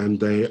India, and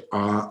they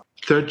are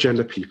third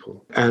gender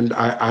people. And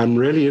I'm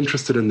really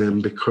interested in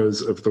them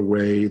because of the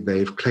way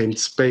they've claimed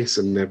space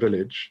in their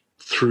village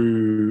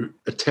through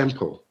a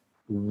temple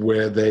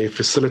where they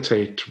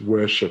facilitate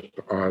worship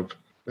of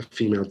a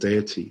female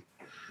deity.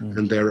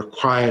 And they're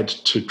required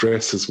to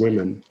dress as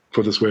women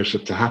for this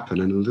worship to happen.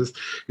 And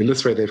in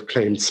this way, they've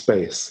claimed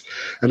space.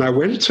 And I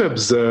went to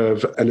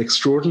observe an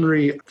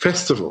extraordinary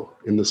festival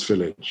in this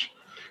village.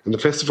 And the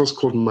festival is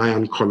called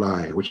Mayan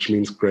Kolai, which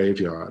means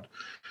graveyard.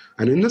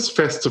 And in this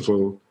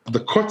festival,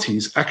 the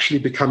kotis actually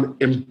become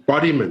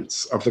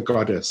embodiments of the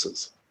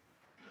goddesses.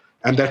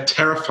 And they're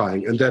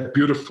terrifying, and they're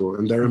beautiful,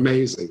 and they're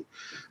amazing.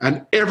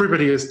 And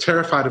everybody is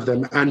terrified of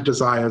them and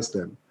desires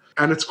them.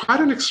 And it's quite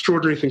an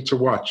extraordinary thing to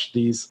watch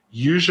these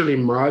usually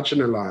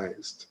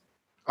marginalized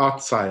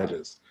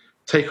outsiders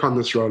take on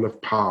this role of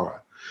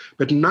power.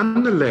 But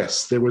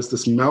nonetheless, there was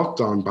this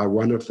meltdown by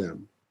one of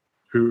them,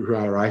 who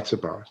I write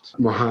about,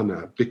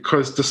 Mohana,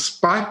 because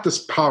despite this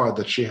power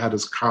that she had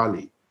as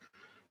Kali,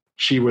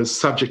 she was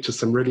subject to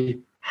some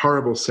really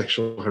horrible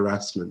sexual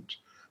harassment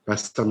by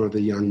some of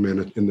the young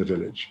men in the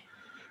village.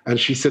 And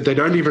she said, they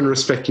don't even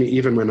respect me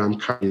even when I'm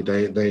Kali.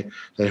 They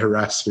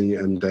harass me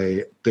and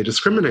they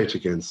discriminate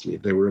against me.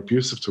 They were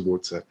abusive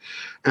towards her.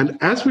 And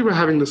as we were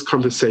having this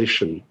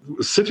conversation,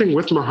 sitting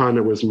with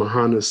Mohana was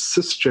Mohana's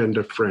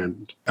cisgender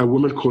friend, a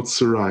woman called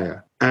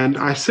Soraya. And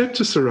I said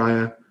to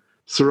Soraya,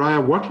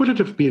 what would it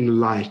have been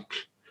like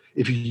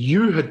if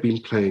you had been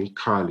playing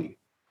Kali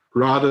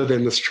rather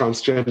than this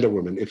transgender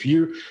woman? If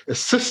you, a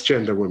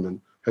cisgender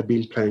woman, had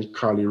been playing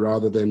Kali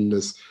rather than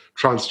this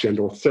transgender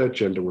or third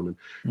gender woman.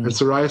 And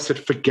Soraya said,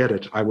 forget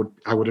it, I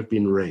would have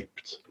been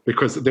raped,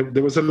 because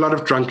there was a lot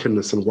of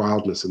drunkenness and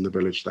wildness in the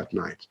village that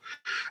night.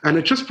 And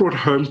it just brought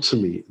home to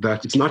me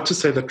that it's not to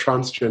say that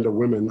transgender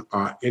women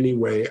are any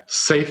way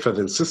safer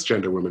than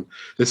cisgender women.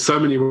 There's so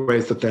many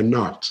ways that they're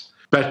not.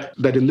 But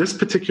that in this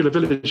particular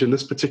village, in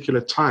this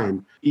particular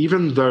time,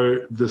 even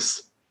though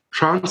this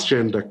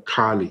transgender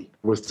Kali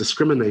was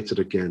discriminated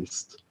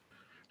against,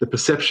 the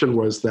perception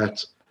was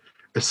that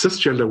a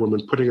cisgender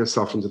woman putting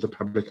herself into the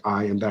public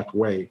eye in that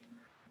way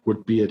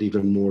would be at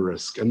even more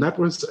risk. And that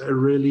was a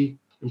really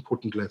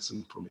important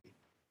lesson for me.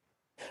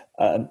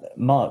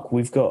 Mark,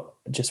 we've got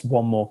just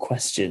one more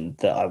question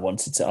that I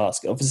wanted to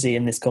ask. Obviously,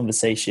 in this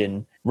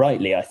conversation,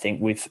 rightly, I think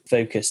we've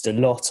focused a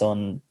lot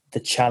on the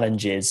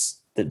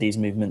challenges that these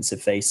movements are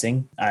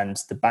facing and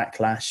the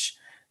backlash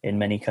in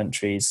many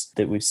countries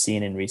that we've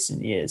seen in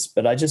recent years.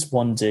 But I just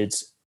wondered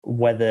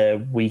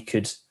whether we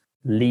could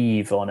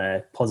leave on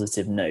a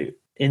positive note.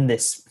 In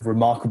this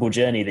remarkable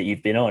journey that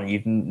you've been on,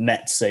 you've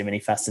met so many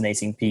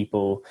fascinating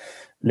people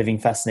living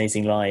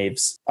fascinating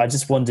lives. I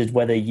just wondered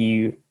whether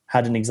you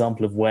had an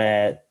example of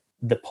where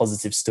the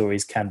positive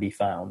stories can be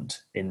found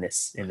in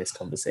this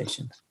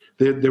conversation.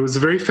 There was a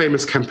very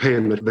famous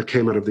campaign that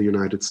came out of the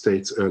United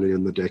States early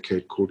in the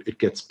decade called It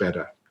Gets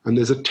Better. And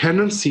there's a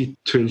tendency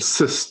to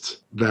insist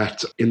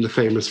that in the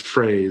famous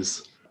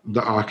phrase,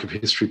 the arc of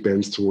history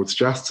bends towards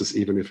justice,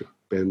 even if it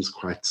bends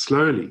quite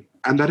slowly.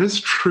 And that is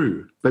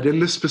true. But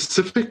in the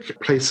specific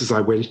places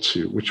I went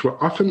to, which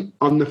were often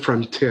on the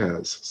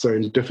frontiers, so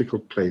in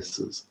difficult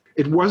places,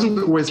 it wasn't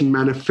always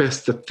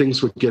manifest that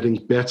things were getting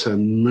better,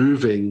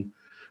 moving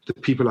the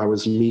people I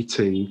was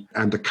meeting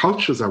and the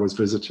cultures I was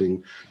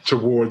visiting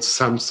towards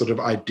some sort of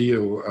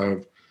ideal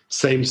of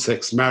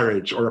same-sex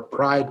marriage or a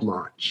pride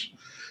march,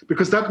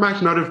 because that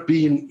might not have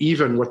been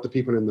even what the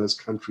people in those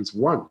countries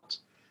want.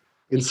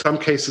 In some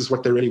cases,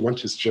 what they really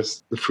want is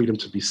just the freedom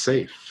to be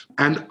safe.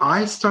 And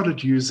I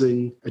started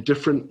using a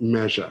different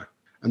measure.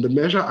 And the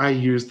measure I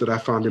used that I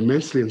found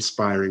immensely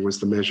inspiring was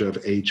the measure of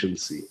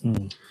agency.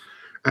 And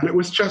it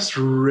was just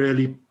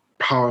really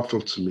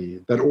powerful to me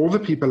that all the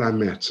people I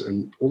met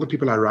and all the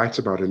people I write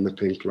about in the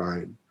Pink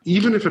Line,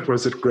 even if it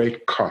was at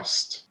great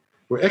cost,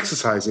 were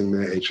exercising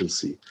their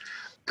agency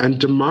and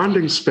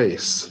demanding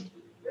space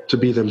to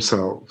be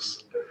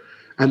themselves.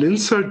 And in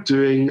so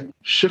doing,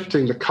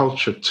 shifting the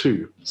culture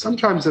too,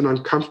 sometimes in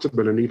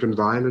uncomfortable and even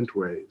violent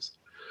ways,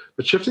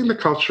 but shifting the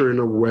culture in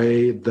a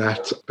way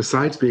that,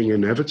 besides being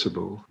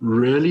inevitable,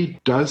 really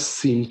does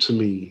seem to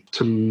me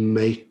to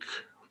make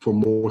for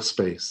more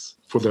space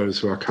for those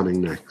who are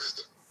coming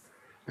next.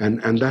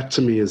 And that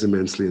to me is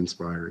immensely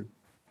inspiring.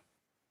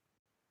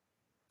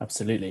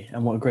 Absolutely.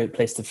 And what a great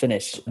place to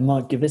finish.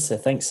 Mark Givissa,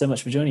 thanks so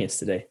much for joining us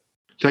today.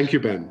 Thank you,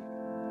 Ben.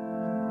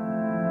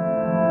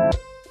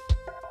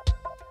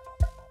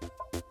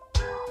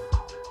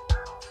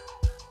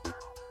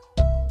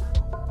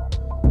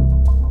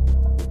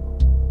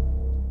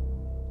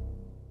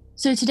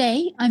 So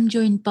today I'm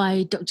joined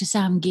by Dr.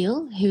 Sam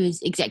Gill, who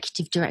is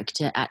Executive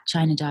Director at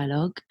China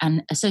Dialogue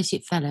and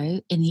Associate Fellow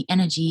in the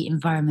Energy,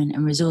 Environment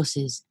and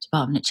Resources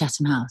Department at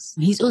Chatham House.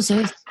 He's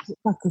also a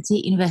faculty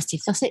at University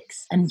of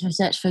Sussex, and his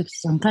research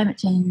focuses on climate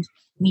change,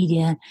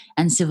 media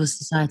and civil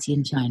society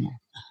in China.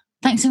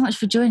 Thanks so much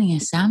for joining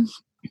us, Sam.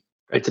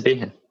 Great to be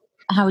here.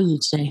 How are you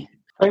today?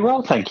 Very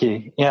well, thank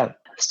you. Yeah,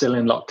 still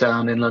in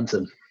lockdown in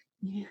London.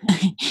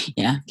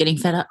 Yeah, getting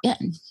fed up yet?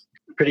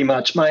 Pretty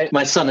much.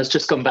 My son has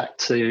just gone back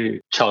to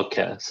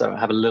childcare, so I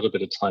have a little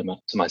bit of time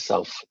up to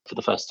myself for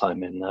the first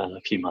time in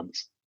a few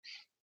months.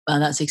 Well,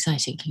 that's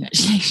exciting.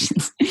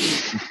 Congratulations.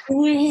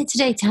 We're here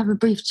today to have a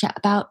brief chat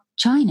about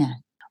China.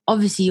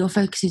 Obviously, your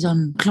focus is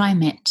on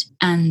climate,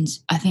 and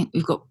I think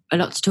we've got a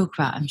lot to talk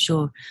about, I'm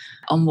sure,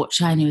 on what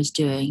China is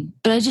doing.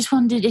 But I just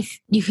wondered if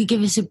you could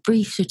give us a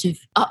brief sort of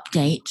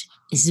update,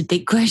 this is a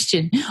big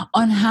question,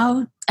 on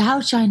how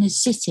China's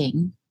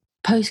sitting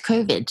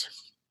post-COVID.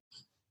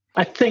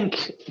 I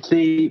think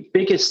the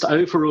biggest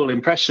overall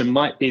impression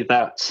might be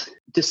that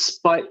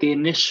despite the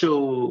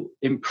initial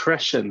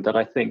impression that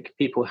I think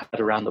people had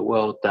around the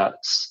world that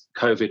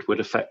COVID would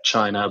affect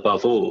China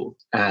above all,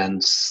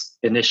 and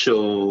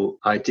initial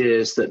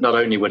ideas that not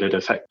only would it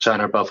affect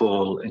China above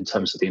all in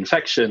terms of the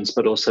infections,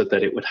 but also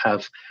that it would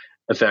have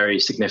a very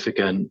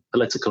significant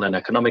political and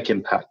economic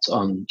impact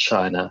on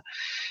China.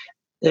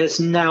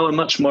 There's now a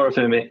much more of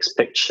a mixed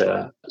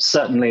picture.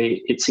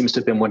 Certainly, it seems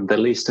to have been one of the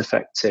least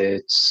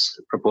affected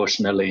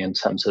proportionally in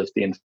terms of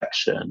the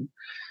infection.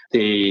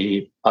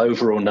 The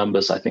overall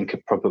numbers, I think,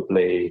 are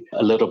probably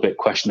a little bit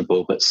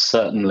questionable, but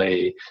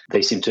certainly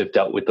they seem to have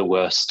dealt with the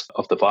worst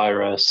of the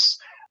virus.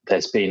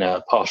 There's been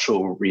a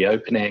partial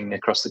reopening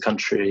across the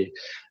country.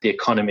 The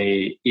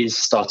economy is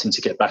starting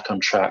to get back on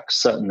track,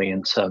 certainly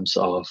in terms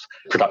of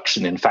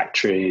production in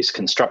factories,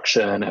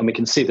 construction. And we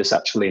can see this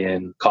actually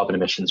in carbon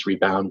emissions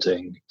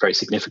rebounding very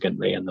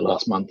significantly in the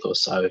last month or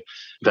so.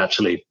 We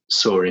actually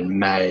saw in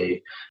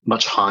May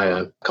much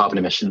higher carbon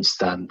emissions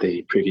than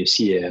the previous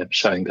year,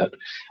 showing that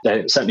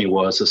there certainly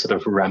was a sort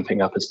of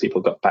ramping up as people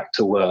got back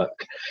to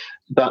work.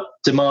 But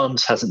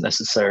demand hasn't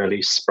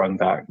necessarily sprung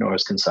back, nor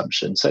has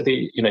consumption. So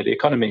the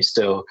economy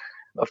still,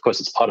 of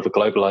course, it's part of a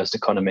globalized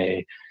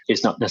economy,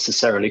 is not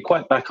necessarily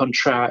quite back on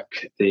track.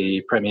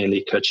 The Premier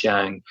Li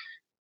Keqiang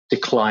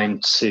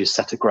declined to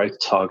set a growth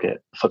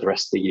target for the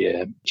rest of the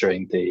year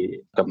during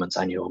the government's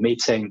annual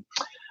meeting.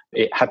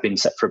 It had been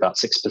set for about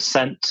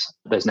 6%.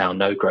 There's now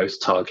no growth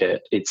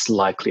target. It's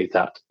likely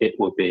that it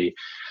will be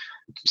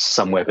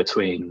somewhere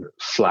between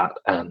flat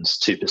and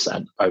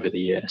 2% over the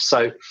year.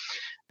 So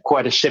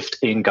quite a shift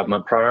in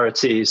government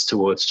priorities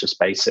towards just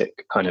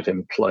basic kind of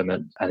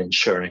employment and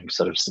ensuring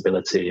sort of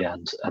stability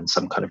and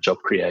some kind of job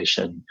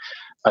creation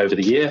over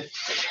the year.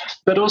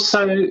 But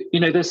also,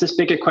 there's this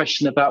bigger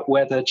question about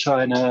whether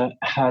China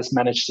has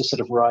managed to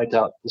sort of ride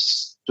out the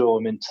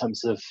storm in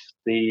terms of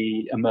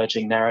the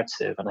emerging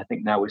narrative. And I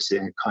think now we're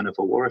seeing a kind of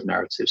a war of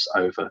narratives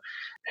over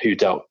who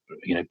dealt,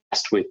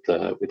 best with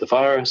the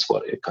virus,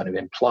 what it kind of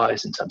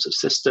implies in terms of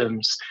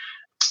systems.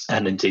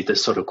 And indeed,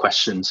 there's sort of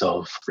questions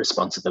of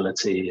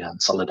responsibility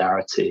and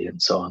solidarity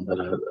and so on that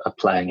are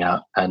playing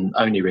out and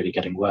only really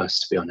getting worse,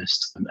 to be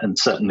honest, and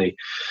certainly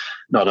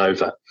not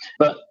over.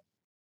 But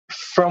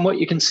from what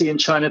you can see in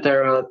China,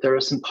 there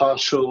are some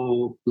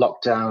partial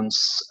lockdowns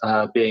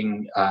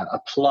being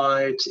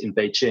applied. In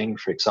Beijing,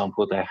 for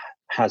example, there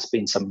has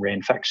been some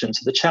reinfection.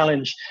 So the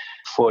challenge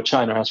for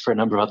China, as for a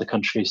number of other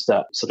countries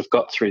that sort of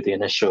got through the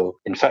initial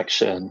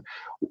infection,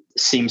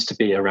 seems to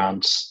be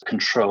around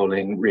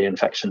controlling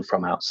reinfection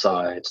from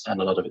outside. And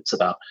a lot of it's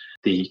about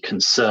the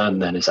concern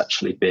then is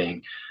actually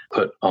being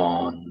put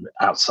on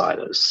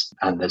outsiders.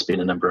 And there's been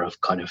a number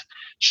of kind of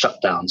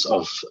shutdowns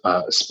of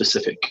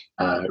specific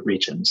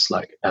regions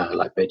like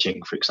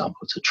Beijing, for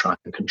example, to try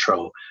and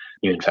control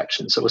new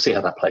infections. So we'll see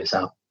how that plays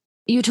out.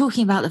 You're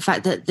talking about the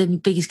fact that the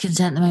biggest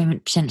concern at the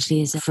moment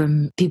potentially is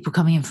from people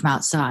coming in from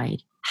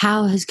outside.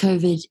 How has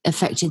COVID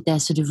affected their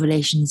sort of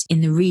relations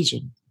in the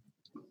region?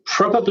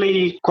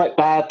 Probably quite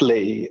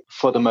badly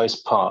for the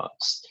most part.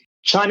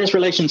 China's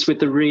relations with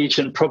the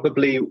region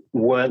probably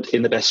weren't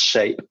in the best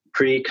shape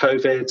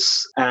pre-COVID.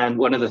 And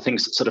one of the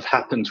things that sort of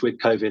happened with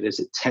COVID is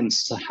it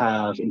tends to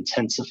have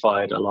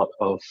intensified a lot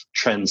of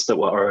trends that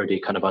were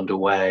already kind of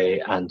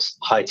underway and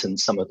heightened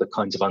some of the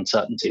kinds of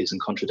uncertainties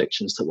and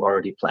contradictions that were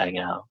already playing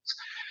out.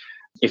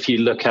 If you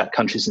look at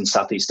countries in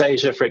Southeast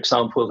Asia, for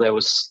example, there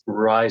was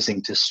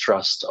rising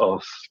distrust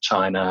of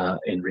China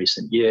in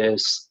recent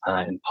years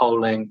in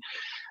polling.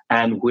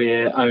 And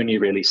we're only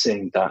really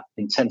seeing that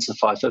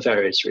intensify for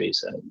various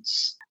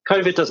reasons.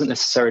 COVID doesn't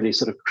necessarily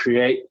sort of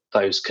create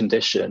those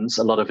conditions.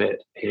 A lot of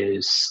it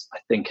is, I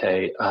think,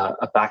 a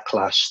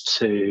backlash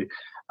to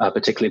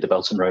particularly the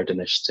Belt and Road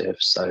Initiative.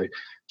 So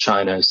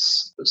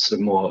China's sort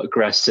of more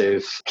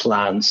aggressive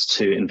plans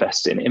to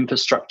invest in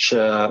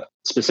infrastructure,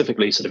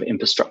 specifically sort of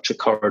infrastructure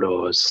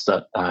corridors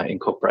that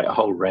incorporate a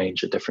whole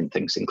range of different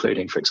things,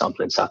 including, for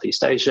example, in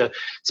Southeast Asia,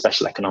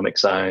 special economic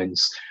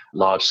zones,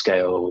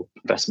 large-scale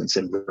investments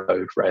in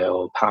road,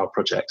 rail, power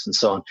projects, and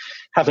so on,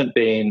 haven't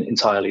been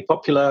entirely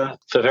popular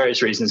for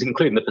various reasons,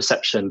 including the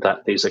perception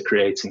that these are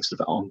creating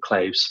sort of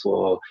enclaves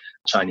for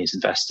Chinese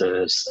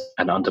investors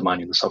and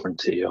undermining the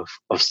sovereignty of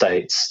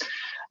states.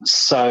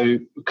 So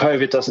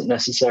COVID doesn't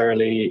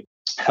necessarily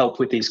help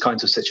with these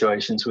kinds of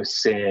situations. We're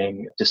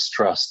seeing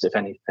distrust, if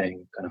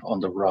anything, kind of on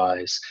the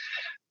rise.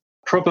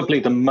 Probably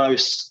the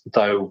most,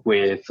 though,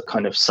 with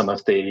kind of some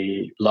of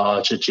the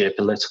larger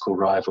geopolitical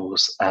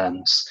rivals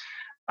and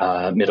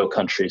middle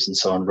countries and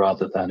so on,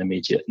 rather than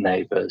immediate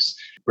neighbours.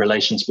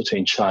 Relations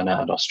between China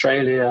and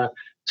Australia,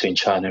 between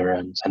China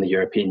and the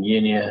European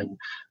Union,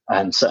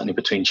 and certainly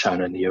between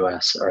China and the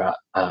US are at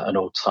an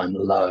all-time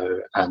low.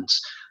 And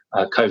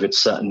COVID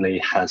certainly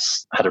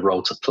has had a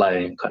role to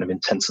play in kind of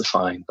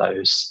intensifying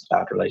those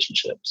bad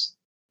relationships.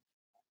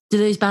 Do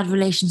those bad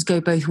relations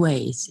go both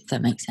ways, if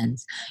that makes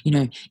sense?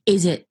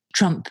 Is it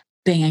Trump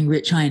being angry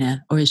at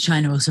China, or is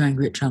China also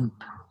angry at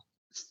Trump?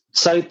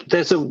 So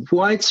there's a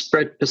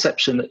widespread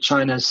perception that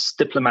China's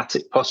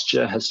diplomatic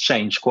posture has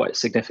changed quite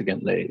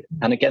significantly.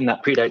 And again,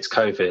 that predates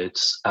COVID,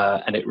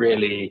 and it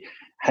really,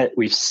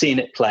 we've seen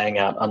it playing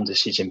out under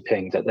Xi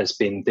Jinping, that there's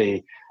been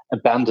the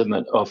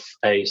abandonment of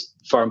a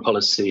foreign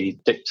policy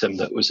dictum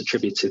that was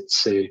attributed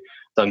to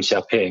Deng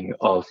Xiaoping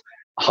of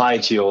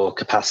hide your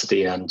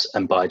capacity and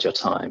bide your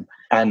time.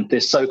 And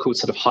this so-called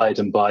sort of hide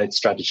and bide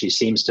strategy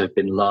seems to have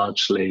been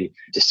largely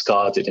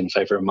discarded in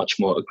favor of a much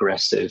more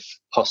aggressive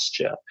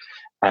posture.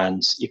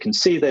 And you can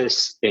see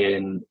this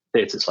in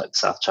theatres like the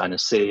South China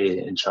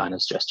Sea, in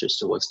China's gestures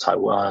towards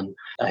Taiwan,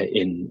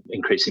 in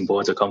increasing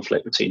border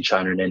conflict between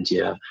China and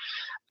India.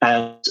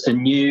 And a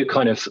new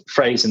kind of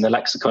phrase in the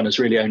lexicon has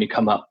really only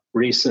come up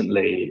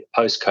recently,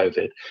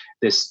 post-COVID,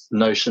 this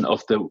notion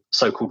of the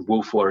so-called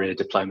wolf warrior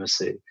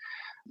diplomacy.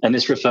 And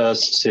this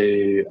refers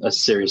to a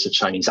series of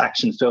Chinese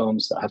action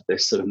films that have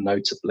this sort of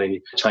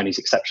notably Chinese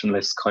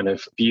exceptionalist kind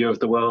of view of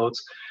the world.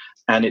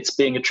 And it's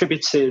being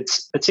attributed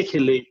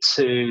particularly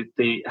to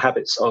the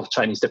habits of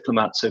Chinese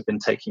diplomats who have been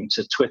taking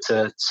to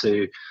Twitter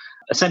to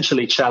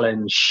essentially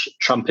challenge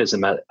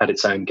Trumpism at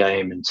its own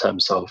game in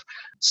terms of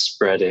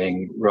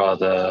spreading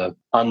rather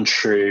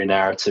untrue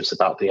narratives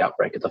about the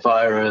outbreak of the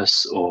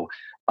virus, or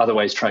other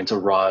ways trying to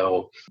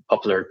rile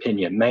popular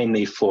opinion,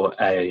 mainly for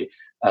a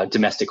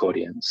domestic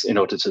audience, in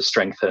order to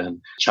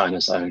strengthen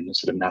China's own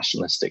sort of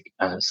nationalistic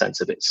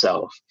sense of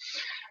itself.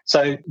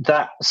 So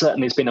that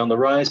certainly has been on the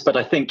rise, but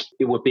I think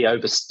it would be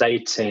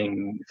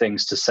overstating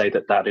things to say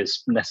that that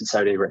is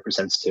necessarily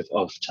representative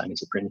of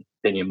Chinese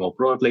opinion more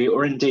broadly,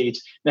 or indeed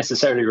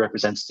necessarily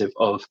representative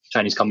of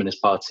Chinese Communist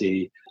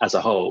Party as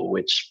a whole,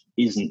 which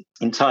isn't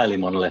entirely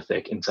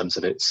monolithic in terms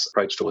of its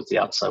approach towards the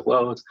outside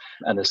world.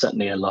 And there's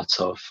certainly a lot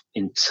of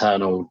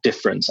internal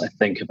difference, I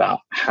think, about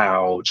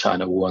how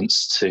China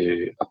wants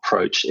to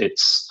approach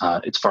its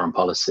foreign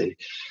policy.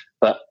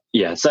 But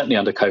yeah, certainly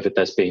under COVID,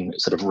 there's been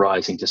sort of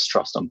rising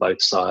distrust on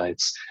both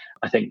sides.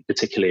 I think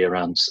particularly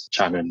around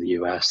China and the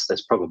US,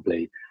 there's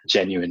probably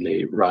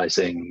genuinely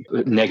rising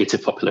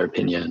negative popular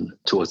opinion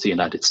towards the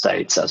United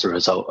States as a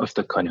result of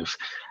the kind of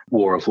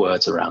war of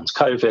words around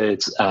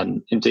COVID.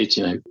 And indeed,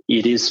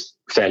 it is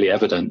fairly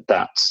evident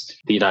that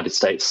the United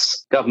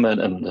States government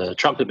and the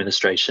Trump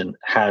administration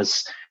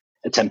has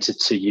attempted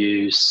to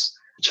use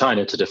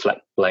China to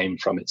deflect blame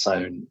from its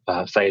own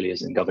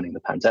failures in governing the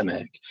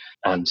pandemic.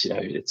 And,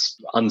 it's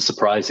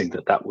unsurprising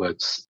that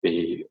would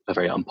be a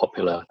very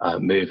unpopular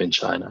move in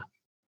China.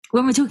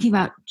 When we're talking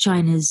about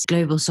China's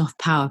global soft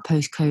power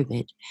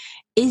post-COVID,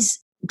 is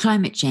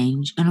climate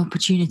change an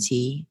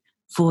opportunity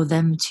for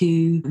them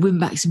to win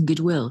back some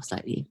goodwill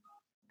slightly?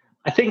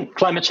 I think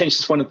climate change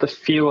is one of the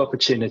few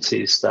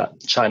opportunities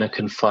that China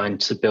can find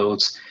to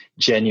build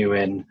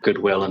genuine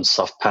goodwill and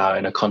soft power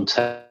in a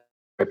context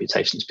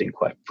reputation has been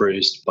quite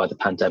bruised by the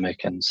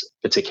pandemic, and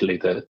particularly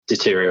the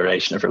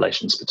deterioration of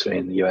relations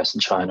between the US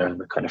and China and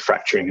the kind of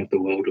fracturing of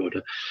the world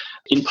order.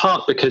 In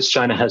part because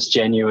China has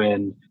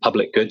genuine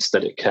public goods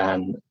that it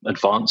can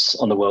advance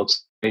on the world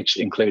stage,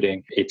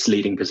 including its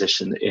leading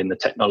position in the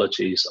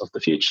technologies of the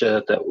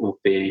future that will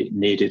be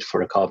needed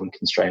for a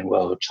carbon-constrained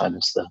world.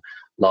 China's the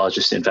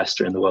largest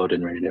investor in the world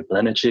in renewable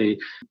energy.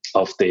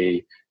 Of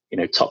the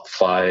top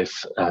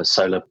 5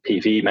 solar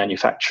PV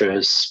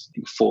manufacturers,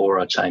 4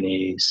 are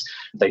Chinese.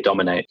 They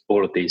dominate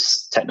all of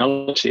these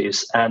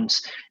technologies, and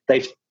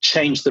they've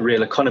changed the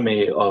real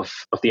economy of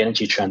the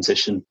energy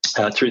transition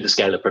through the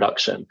scale of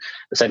production.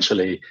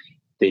 Essentially,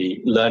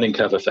 the learning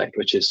curve effect,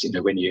 which is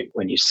when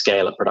you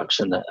scale up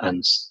production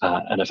and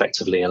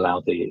effectively allow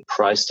the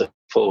price to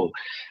fall,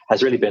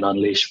 has really been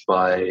unleashed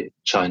by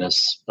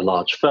China's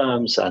large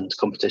firms and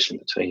competition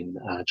between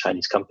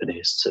Chinese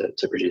companies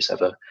to produce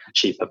ever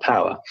cheaper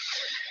power.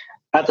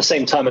 At the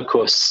same time, of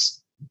course,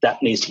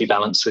 that needs to be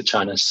balanced with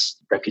China's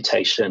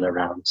reputation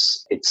around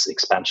its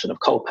expansion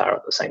of coal power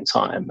at the same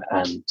time.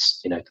 And,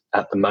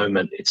 at the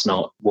moment, it's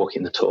not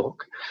walking the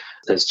talk.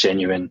 There's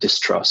genuine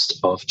distrust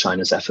of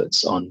China's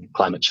efforts on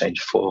climate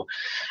change for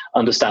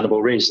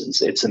understandable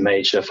reasons. It's a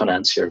major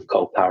financier of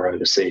coal power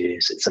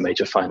overseas. It's a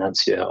major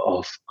financier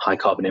of high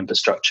carbon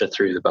infrastructure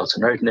through the Belt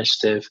and Road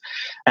Initiative.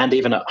 And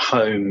even at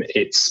home,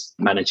 it's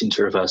managing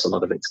to reverse a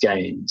lot of its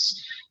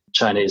gains.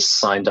 China is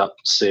signed up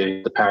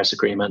to the Paris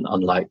Agreement,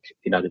 unlike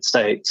the United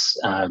States,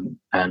 and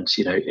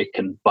it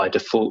can by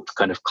default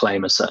kind of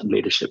claim a certain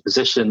leadership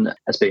position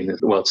as being the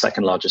world's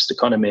second largest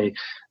economy,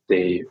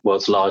 the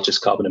world's largest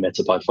carbon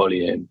emitter by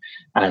volume,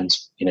 and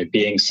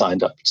being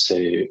signed up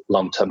to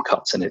long-term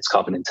cuts in its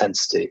carbon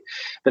intensity.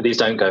 But these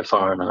don't go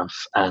far enough,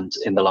 and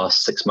in the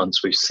last 6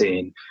 months, we've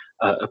seen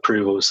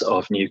approvals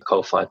of new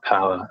coal-fired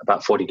power,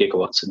 about 40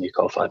 gigawatts of new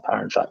coal-fired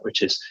power, in fact,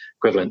 which is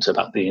equivalent to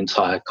about the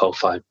entire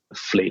coal-fired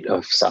fleet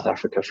of South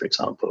Africa, for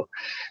example.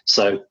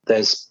 So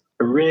there's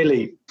a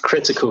really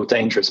critical,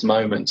 dangerous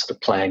moment sort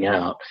of playing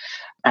out.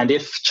 And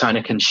if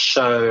China can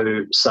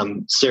show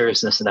some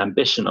seriousness and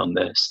ambition on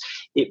this,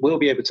 it will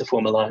be able to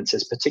form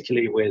alliances,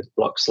 particularly with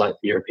blocs like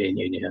the European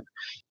Union.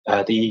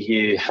 The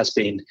EU has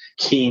been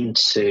keen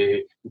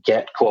to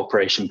get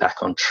cooperation back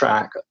on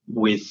track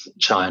with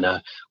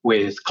China,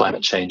 with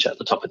climate change at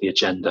the top of the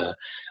agenda,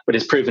 but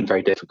it's proven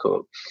very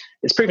difficult.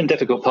 It's proven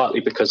difficult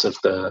partly because of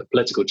the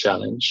political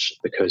challenge,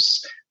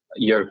 because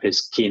Europe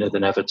is keener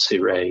than ever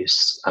to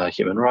raise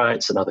human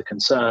rights and other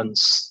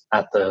concerns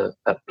at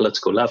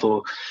political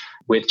level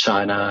with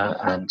China,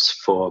 and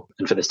for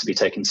this to be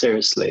taken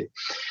seriously.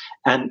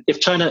 And if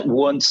China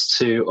wants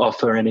to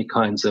offer any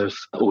kinds of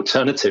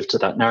alternative to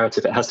that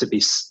narrative, it has to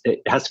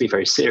be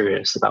very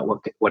serious about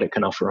what it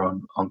can offer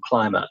on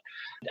climate.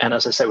 And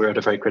as I say, we're at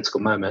a very critical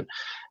moment.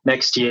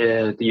 Next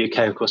year, the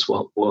UK, of course,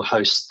 will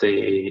host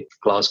the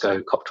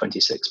Glasgow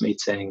COP26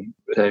 meeting.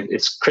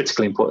 It's a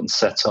critically important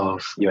set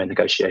of UN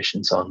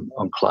negotiations on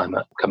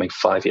climate, coming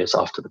 5 years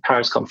after the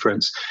Paris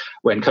conference,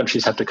 when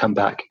countries have to come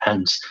back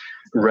and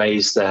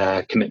raise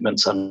their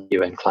commitments on the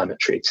UN climate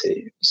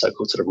treaty,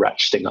 so-called sort of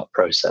ratcheting up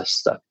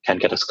process that can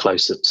get us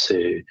closer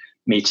to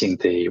meeting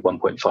the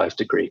 1.5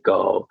 degree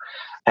goal.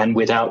 And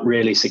without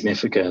really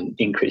significant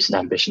increase in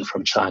ambition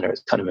from China,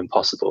 it's kind of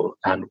impossible.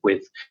 And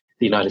with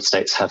the United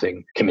States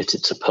having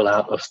committed to pull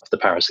out of the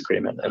Paris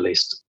Agreement, at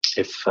least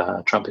if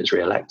Trump is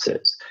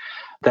re-elected,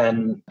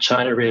 then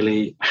China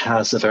really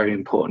has a very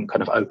important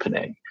kind of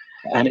opening.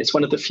 And it's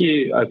one of the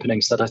few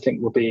openings that I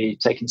think will be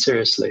taken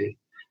seriously.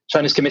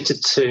 China's committed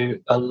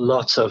a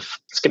lot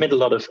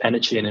of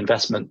energy and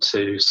investment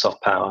to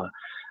soft power.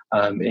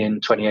 In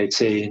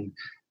 2018,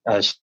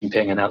 Xi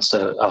Jinping announced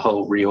a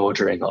whole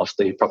reordering of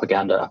the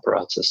propaganda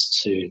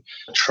apparatus to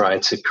try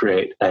to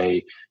create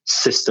a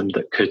system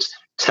that could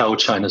tell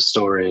China's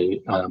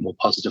story more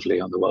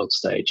positively on the world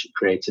stage. It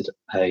created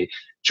a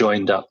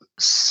joined-up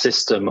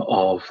system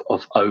of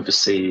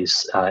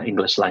overseas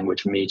English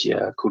language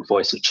media called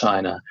Voice of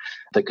China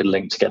that could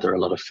link together a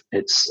lot of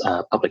its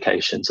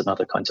publications and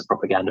other kinds of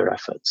propaganda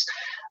efforts.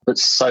 But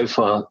so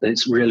far,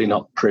 it's really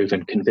not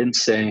proven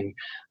convincing.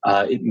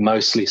 It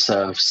mostly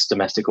serves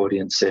domestic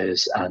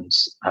audiences and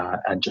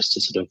just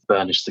to sort of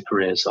burnish the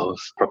careers of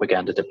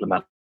propaganda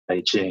diplomats in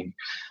Beijing.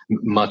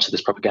 Much of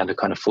this propaganda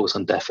kind of falls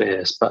on deaf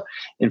ears. But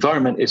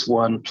environment is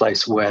one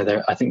place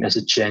where I think there's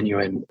a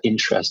genuine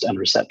interest and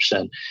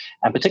reception,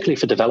 and particularly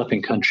for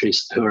developing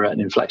countries who are at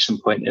an inflection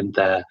point in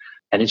their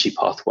energy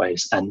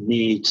pathways and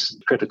need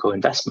critical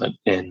investment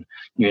in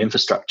new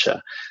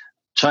infrastructure.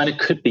 China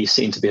could be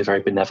seen to be a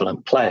very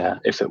benevolent player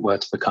if it were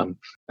to become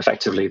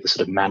effectively the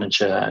sort of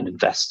manager and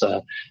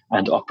investor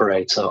and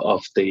operator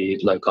of the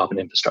low carbon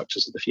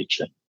infrastructures of the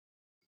future.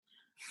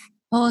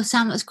 Well,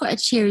 Sam, that's quite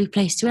a cheery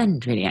place to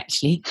end, really,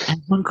 actually,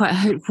 and on quite a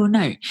hopeful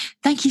note.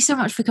 Thank you so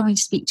much for coming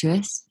to speak to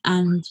us.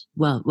 And,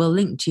 well, we'll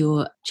link to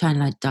your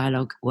China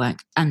Dialogue work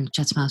and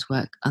Chatham House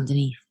work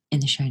underneath in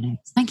the show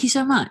notes. Thank you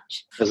so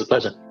much. It was a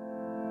pleasure.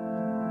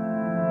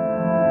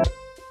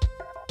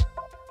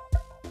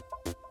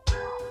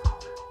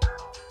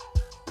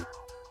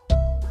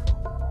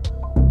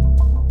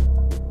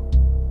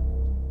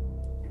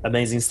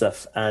 Amazing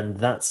stuff. And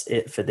that's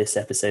it for this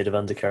episode of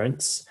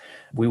Undercurrents.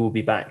 We will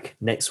be back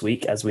next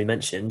week, as we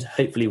mentioned,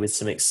 hopefully with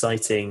some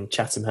exciting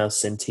Chatham House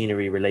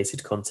Centenary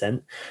related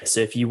content. So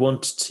if you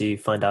want to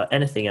find out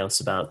anything else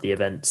about the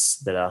events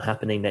that are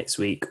happening next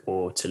week,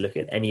 or to look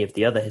at any of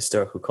the other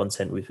historical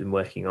content we've been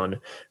working on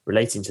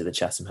relating to the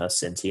Chatham House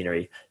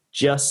Centenary,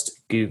 just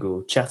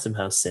Google Chatham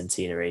House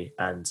Centenary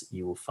and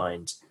you will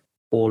find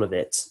all of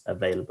it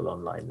available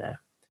online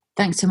there.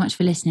 Thanks so much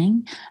for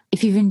listening.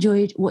 If you've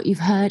enjoyed what you've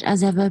heard,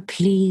 as ever,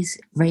 please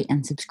rate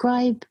and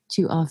subscribe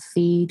to our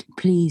feed.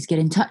 Please get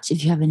in touch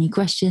if you have any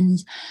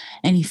questions,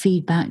 any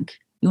feedback.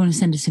 You want to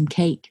send us some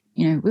cake.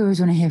 We always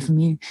want to hear from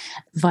you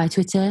via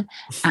Twitter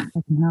at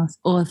Chatham House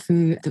or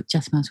through the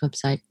Chatham House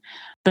website.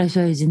 But I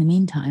suppose in the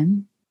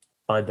meantime,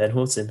 I'm Ben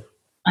Horton.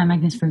 I'm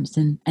Agnes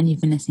Frimston, and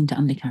you've been listening to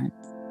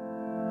Undercurrents.